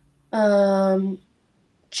 um,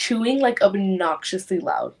 chewing like obnoxiously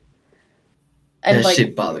loud and That like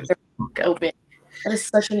shit bothers the fuck out of me. open. That is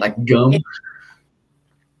such an Like gum. ick.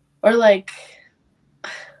 Or like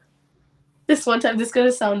this one time. This is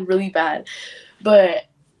gonna sound really bad, but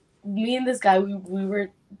me and this guy, we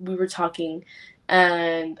were talking,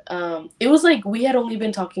 and it was like we had only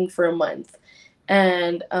been talking for a month,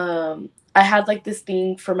 and I had like this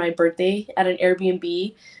thing for my birthday at an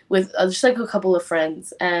Airbnb with just like a couple of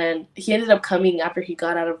friends, and he ended up coming after he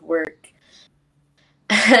got out of work,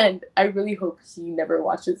 and I really hope he never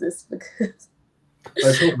watches this because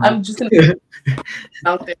Let's hope I'm just gonna not. put it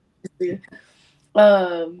out there.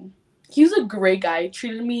 Um, he was a great guy,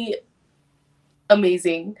 treated me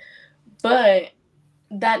amazing, but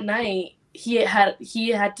that night he had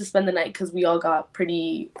to spend the night because we all got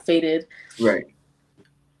pretty faded, Right.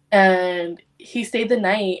 and he stayed the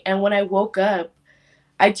night. And when I woke up,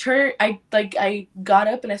 I got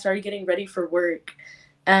up and I started getting ready for work,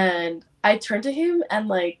 and I turned to him, and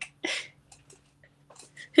like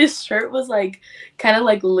his shirt was like kind of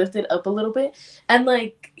like lifted up a little bit, and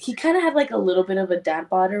like he kind of had like a little bit of a dad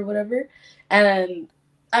bod or whatever. And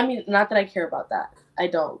I mean, not that I care about that, I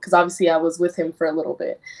don't, because obviously I was with him for a little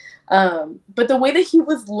bit. But the way that he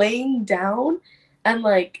was laying down and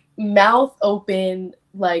like mouth open,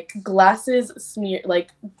 like glasses smear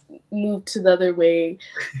like moved to the other way,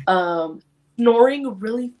 snoring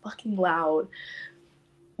really fucking loud,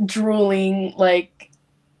 drooling, like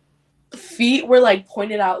feet were like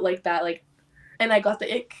pointed out like that, like, and I got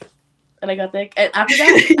the ick, and after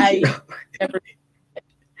that never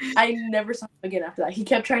I never saw him again after that. He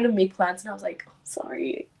kept trying to make plans, and I was like, oh,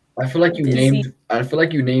 sorry, I feel like I'm busy. I feel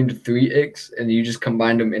like you named three icks and you just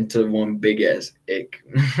combined them into one big ass ick.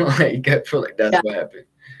 Like I feel like that's Yeah, what happened.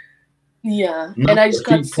 yeah, and Not I the just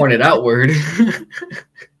got feet super. pointed outward.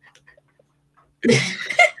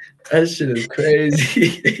 That shit is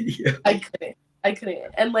crazy. Yeah. I couldn't,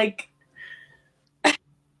 and like,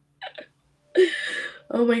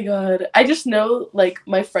 oh my god, I just know like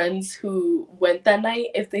my friends who went that night,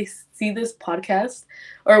 if they see this podcast,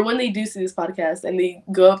 or when they do see this podcast and they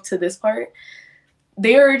go up to this part,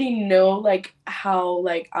 they already know like how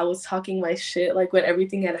like I was talking my shit like when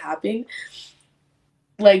everything had happened.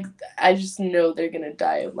 Like I just know they're gonna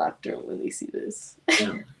die of laughter when they see this.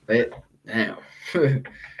 Damn. Damn.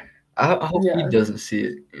 I hope he Yeah, doesn't see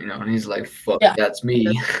it, and he's like, fuck, yeah. that's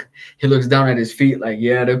me. He looks down at his feet like,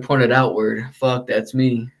 yeah, they're pointed outward. Fuck, that's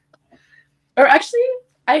me. Or actually,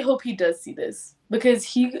 I hope he does see this because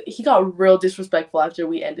he got real disrespectful after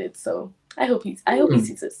we ended. So I hope he Hmm.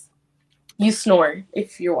 sees this. You snore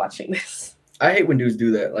if you're watching this. I hate when dudes do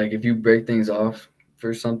that. Like if you break things off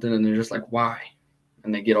for something and they're just like, why?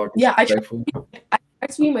 And they get all Yeah, disrespectful. I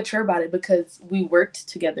tried to be mature about it because we worked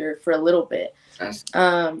together for a little bit. That's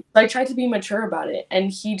I tried to be mature about it, and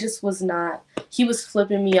he just was not. He was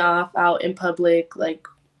flipping me off out in public, like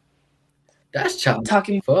that's childish.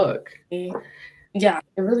 talking Fuck. to me. Yeah,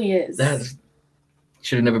 it really is. That's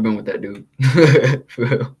should have never been with that dude. For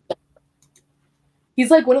real. He's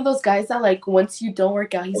like one of those guys that like once you don't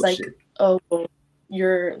work out, he's Oh like, shit. oh,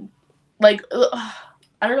 you're like,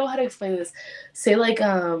 I don't know how to explain this. Say like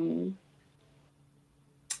to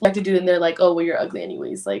do, and they're like, oh, well, you're ugly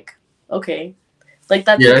anyways. Like, okay, like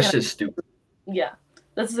that's Yeah, the that kind shit's stupid. of, yeah.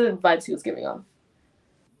 That's the vibes he was giving off.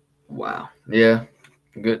 Wow. Yeah.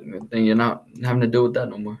 Good thing you're not having to deal with that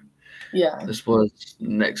no more. Yeah. This was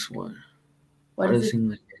next one. Why Why does does it it seem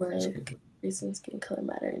like like race and skin color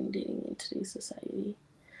matter in dating in today's society?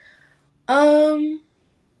 Um,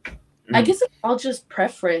 I Mm. guess it's all just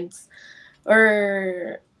preference,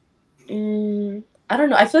 or I don't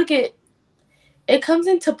know. I feel like it comes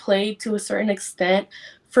into play to a certain extent.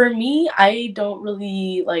 For me, I don't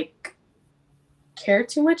really like care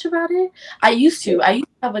too much about it. I used to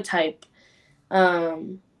have a type,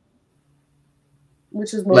 um,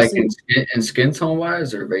 which is Like mostly in skin tone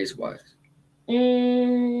wise or race wise?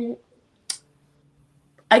 mm,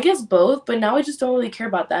 I guess both, but now I just don't really care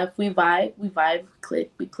about that. If we vibe, we vibe.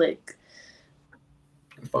 Click, we click.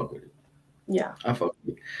 I fuck with it. Yeah. I fuck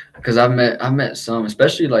with it. Because I've met some,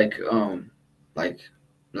 especially like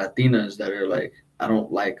Latinas that are like, I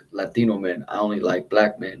don't like Latino men. I only like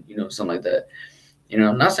black men, something like that.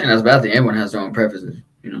 I'm not saying that's a bad thing. Everyone has their own preferences.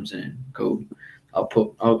 You know what I'm saying? Cool.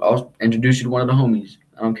 I'll introduce you to one of the homies.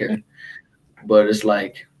 I don't care. But it's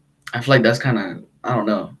like, I feel like that's kind of, I don't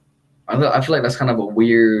know. I feel like that's kind of a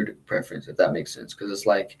weird preference, if that makes sense. Because it's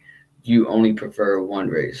like you only prefer one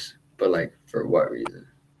race, but like for what reason?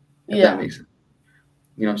 If that Yeah. makes sense.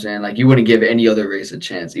 You know what I'm saying? Like you wouldn't give any other race a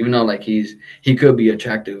chance, even though like he could be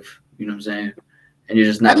attractive. You know what I'm saying? And you're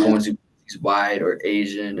just I not mean, going to he's white or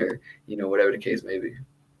Asian or whatever the case may be.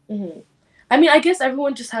 mhm. I mean, I guess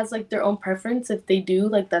everyone just has like their own preference. If they do,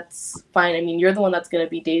 like that's fine. I mean, you're the one that's gonna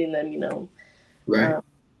be dating them, you know. Right? Um,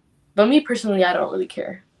 but me personally, I don't really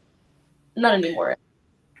care. Not anymore.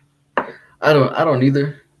 I don't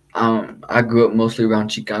either. I grew up mostly around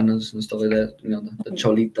Chicanas and stuff like that. The Mhm.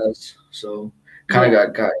 Cholitas. So kind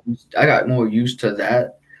of Yeah. I got more used to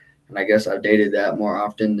that, and I guess I've dated that more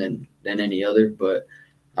often than any other. But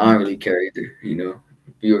I don't really care either.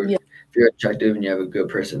 If you're Yeah. if you're attractive and you have a good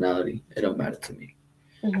personality, it don't matter to me.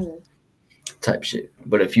 Hmm. Type shit.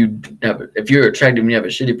 But if you're attractive and you have a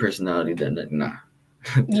shitty personality, then nah,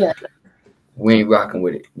 Yeah. we ain't rocking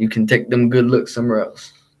with it. You can take them good looks somewhere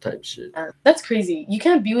else. Type shit. That's crazy. You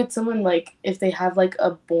can't be with someone like if they have like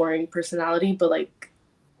a boring personality, but like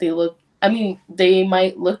they look. I mean, they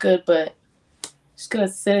might look good, but just gonna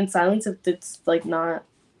sit in silence if it's like not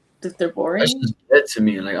if they're That's boring. just dead to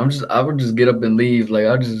me. Like I would just get up and leave. Like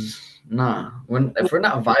I just nah. When if we're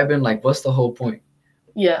not vibing, like what's the whole point?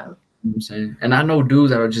 Yeah. You know what I'm saying? And I know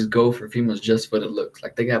dudes that would just go for females just for the looks.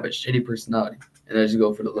 Like they have a shitty personality and they just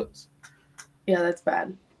go for the looks. Yeah, that's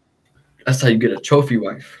bad. That's how you get a trophy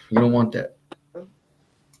wife. You don't want that.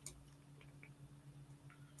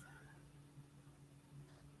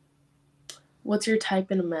 What's your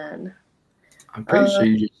type in a man? I'm pretty Uh, sure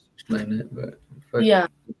you just explained it, but fuck it. yeah.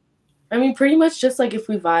 I mean, pretty much just like if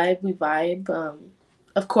we vibe, we vibe.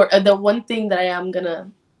 Of course, the one thing that I am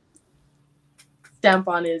gonna stamp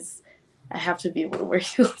on is I have to be able to wear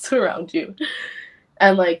heels around you,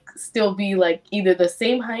 and like still be like either the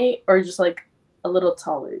same height or just like a little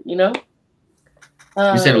taller. You know?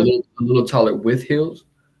 You said a Um, little taller with heels.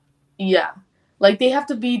 yeah. Like they have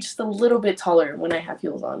to be just a little bit taller when I have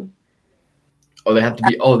heels on. Oh, they have to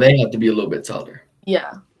be. Oh, they have to be a little bit taller.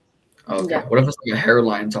 Yeah. Okay. Yeah. What if it's like a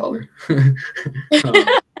hairline taller?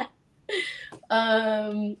 Oh,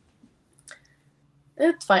 um,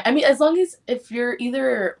 it's fine. I mean, as long as if you're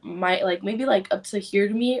either my like maybe like up to here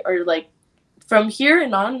to me or like from here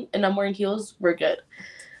and on and I'm wearing heels, we're good.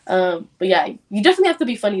 But yeah, you definitely have to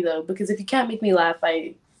be funny though, because if you can't make me laugh,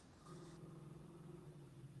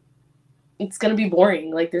 it's gonna be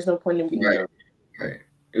boring. Like there's no point in being right, around. right,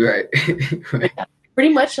 right, But right. yeah, pretty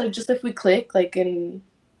much like just if we click, like and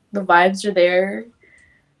the vibes are there,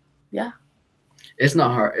 yeah. It's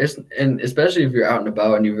not hard. And especially if you're out and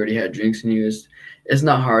about and you've already had drinks in you, it's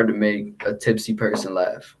not hard to make a tipsy person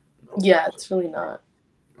laugh. Yeah, it's really not.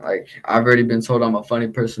 Like I've already been told I'm a funny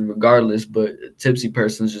person regardless, but a tipsy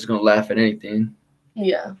person's just gonna laugh at anything.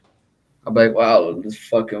 Yeah. I'll be like, wow, this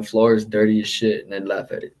fucking floor is dirty as shit, and then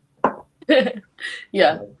laugh at it.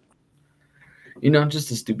 Yeah. Just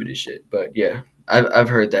the stupidest shit. But yeah, I've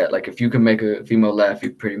heard that. Like if you can make a female laugh,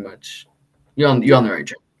 you pretty much you're Yeah. on the right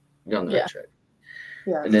track. You're on the right Yeah. track.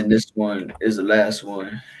 Yeah. And then this one is the last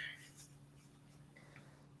one.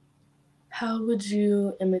 How would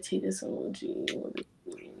you imitate this emoji? What does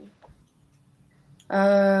it mean?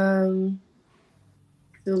 Um,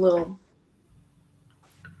 do a little.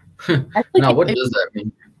 I feel Now, like what does that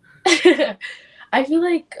mean? I feel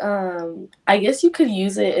like I guess you could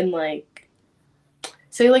use it in like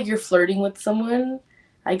say like you're flirting with someone.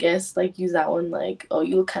 I guess like use that one like oh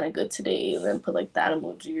you look kind of good today and then put like that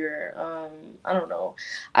emoji or I don't know.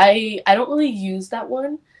 I don't really use that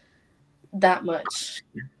one that much,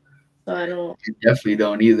 so I don't. I definitely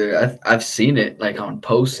don't either. I've seen it like on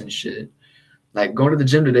posts and shit. Like going to the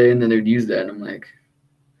gym today, and then they'd use that, and I'm like,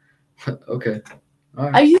 okay, all I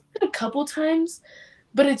right. used it a couple times,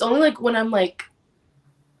 but it's only like when I'm like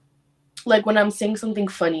when I'm saying something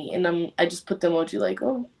funny and I just put the emoji like,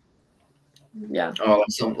 oh yeah, Oh,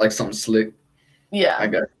 like something slick. I yeah.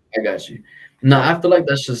 got I got you. No, I feel like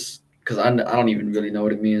that's just because I don't even really know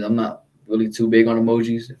what it means. I'm not really too big on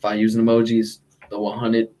emojis. If I use an emoji, it's the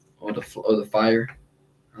 100 or the fire.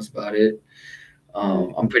 That's about it.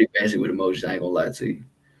 Mm. I'm pretty basic with emojis. I ain't gonna lie to you.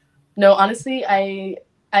 No, honestly, I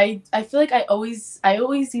feel like I always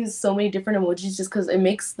use so many different emojis just because it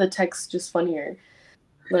makes the text just funnier.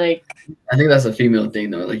 Like I think that's a female thing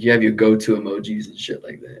though. Like you have your go-to emojis and shit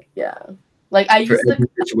like that yeah, like I for use the every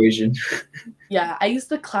situation. yeah I use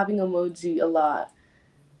the clapping emoji a lot.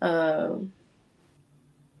 Um,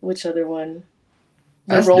 which other one?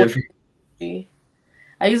 The That's rolling different. emoji.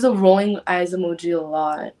 I use the rolling eyes emoji a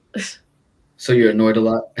lot. So you're annoyed a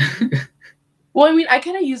lot. Well, I mean, I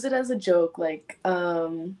kind of use it as a joke, like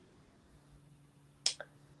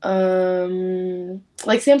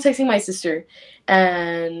say I'm texting my sister,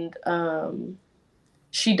 and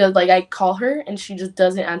she does like I call her and she just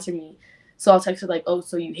doesn't answer me, so I'll text her like, "Oh,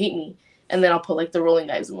 so you hate me?" And then I'll put like the rolling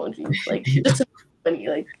eyes emoji, like just to be funny,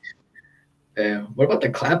 like Damn. What about the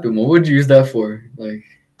clapping? What would you use that for? Like,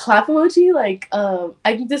 clap emoji. Like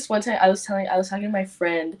I think this one time I was talking to my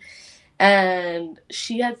friend, and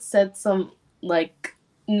she had said some like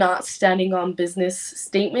not standing on business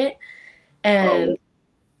statement, oh, and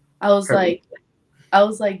I was hurt me. like I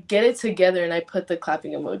was like, get it together, and I put the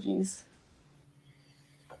clapping emojis.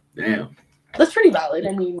 Damn. That's pretty valid.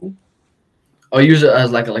 I mean, Oh, use it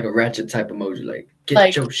as like a ratchet type emoji, like get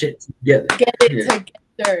like your shit together. get it Yeah,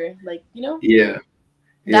 together, like yeah, yeah.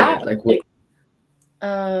 that. Like what?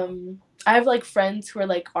 Like, I have like friends who are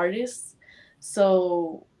like artists,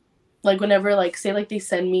 so like whenever like say like they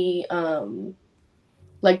send me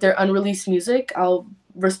like their unreleased music, I'll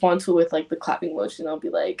respond to it with like the clapping emoji, and I'll be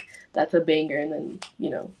like, "That's a banger," and then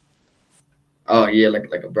Oh yeah,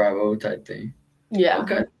 like a Bravo type thing. yeah,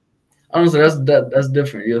 Okay. Honestly, that's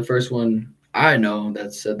different. You're the first one I know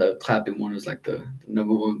that said the clapping one is like the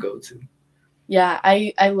number one go to. yeah.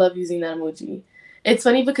 I love using that emoji. It's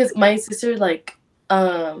funny because my sister like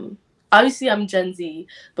obviously I'm Gen Z,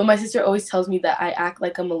 but my sister always tells me that I act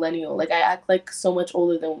like a millennial. Like I act like so much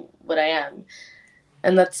older than what I am,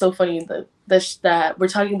 and that's so funny that we're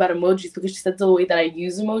talking about emojis because she said the way that I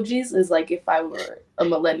use emojis is like if I were a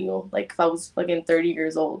millennial, like if I was fucking 30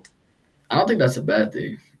 years old. I don't think that's a bad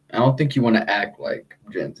thing. I don't think you want to act like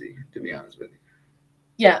Gen Z, to be honest with you.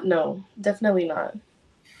 Yeah, no, definitely not.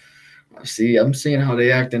 See, I'm seeing how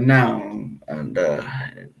they acting now, and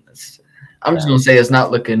it's, I'm just Yeah, gonna say it's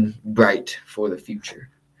not looking bright for the future.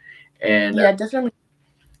 And yeah, definitely.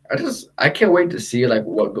 I can't wait to see like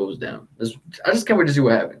what goes down. I just can't wait to see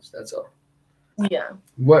what happens. That's all. Yeah,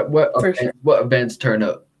 for sure. What events turn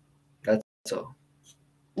up. That's all.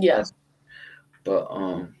 Yeah, That's but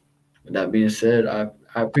with that being said, I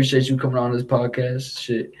appreciate you coming on this podcast.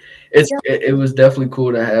 Shit, yeah. it was definitely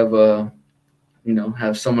cool to have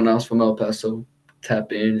have someone else from El Paso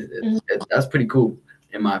tap in. Mhm, That's pretty cool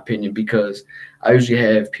in my opinion because I usually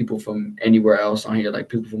have people from anywhere else on here, like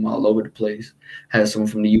people from all over the place. Had someone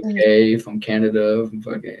from the mhm, UK, from Canada, from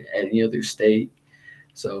fucking any other state.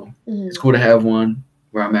 So it's mhm. cool to have one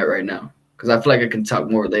where I'm at right now because I feel like I can talk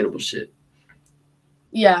more relatable shit.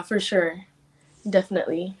 Yeah, for sure.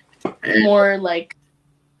 Definitely. And More like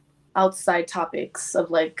outside topics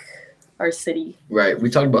of like our city. right, we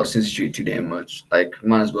talked about Cincy Street too damn much. Like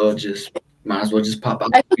might as well just pop out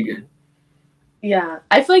I the weekend. Yeah,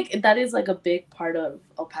 I feel like that is like a big part of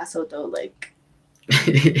El Paso though. Like,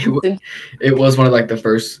 since, It was one of like the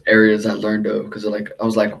first areas I learned of because like I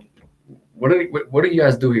was like, what do you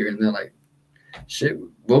guys do here? And they're like, shit,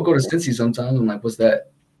 we'll go to Cincy sometimes. I'm like, what's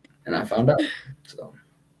that? And I found out. So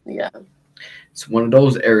yeah, it's one of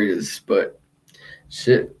those areas, but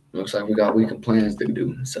shit, looks like we got weekend plans to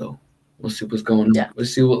do. So we'll see what's going on. yeah.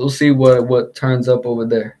 We'll see what turns up over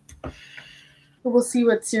there. We'll see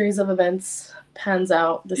what series of events pans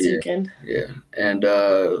out this Yeah, weekend. yeah, and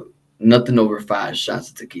nothing over 5 shots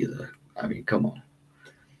of tequila. I mean, come on.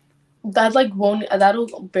 That like won't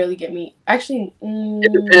that'll barely get me. Actually,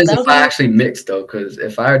 It depends that'll if get I me. actually mix though, because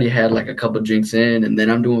if I already had like a couple drinks in and then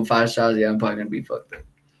I'm doing 5 shots, yeah, I'm probably gonna be fucked up.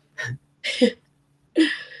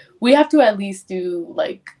 We have to at least do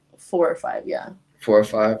like 4 or 5. Yeah. 4 or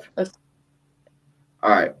 5. That's-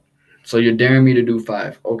 All right. So you're daring me to do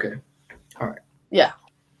 5. Okay. All right. yeah.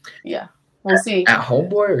 Yeah. We'll see. At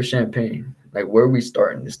Homeboy or Champagne? Like where are we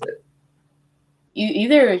starting this at?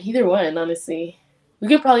 Either one, honestly. We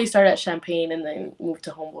could probably start at Champagne and then move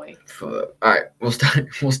to Homeboy. All right, we'll start.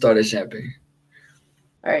 We'll start at Champagne.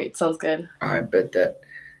 All right, sounds good. All right, bet that.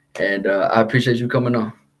 And I appreciate you coming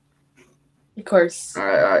on. Of course. All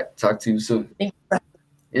right, all right. Talk to you soon. Thank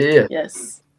Yeah, yeah. Yes.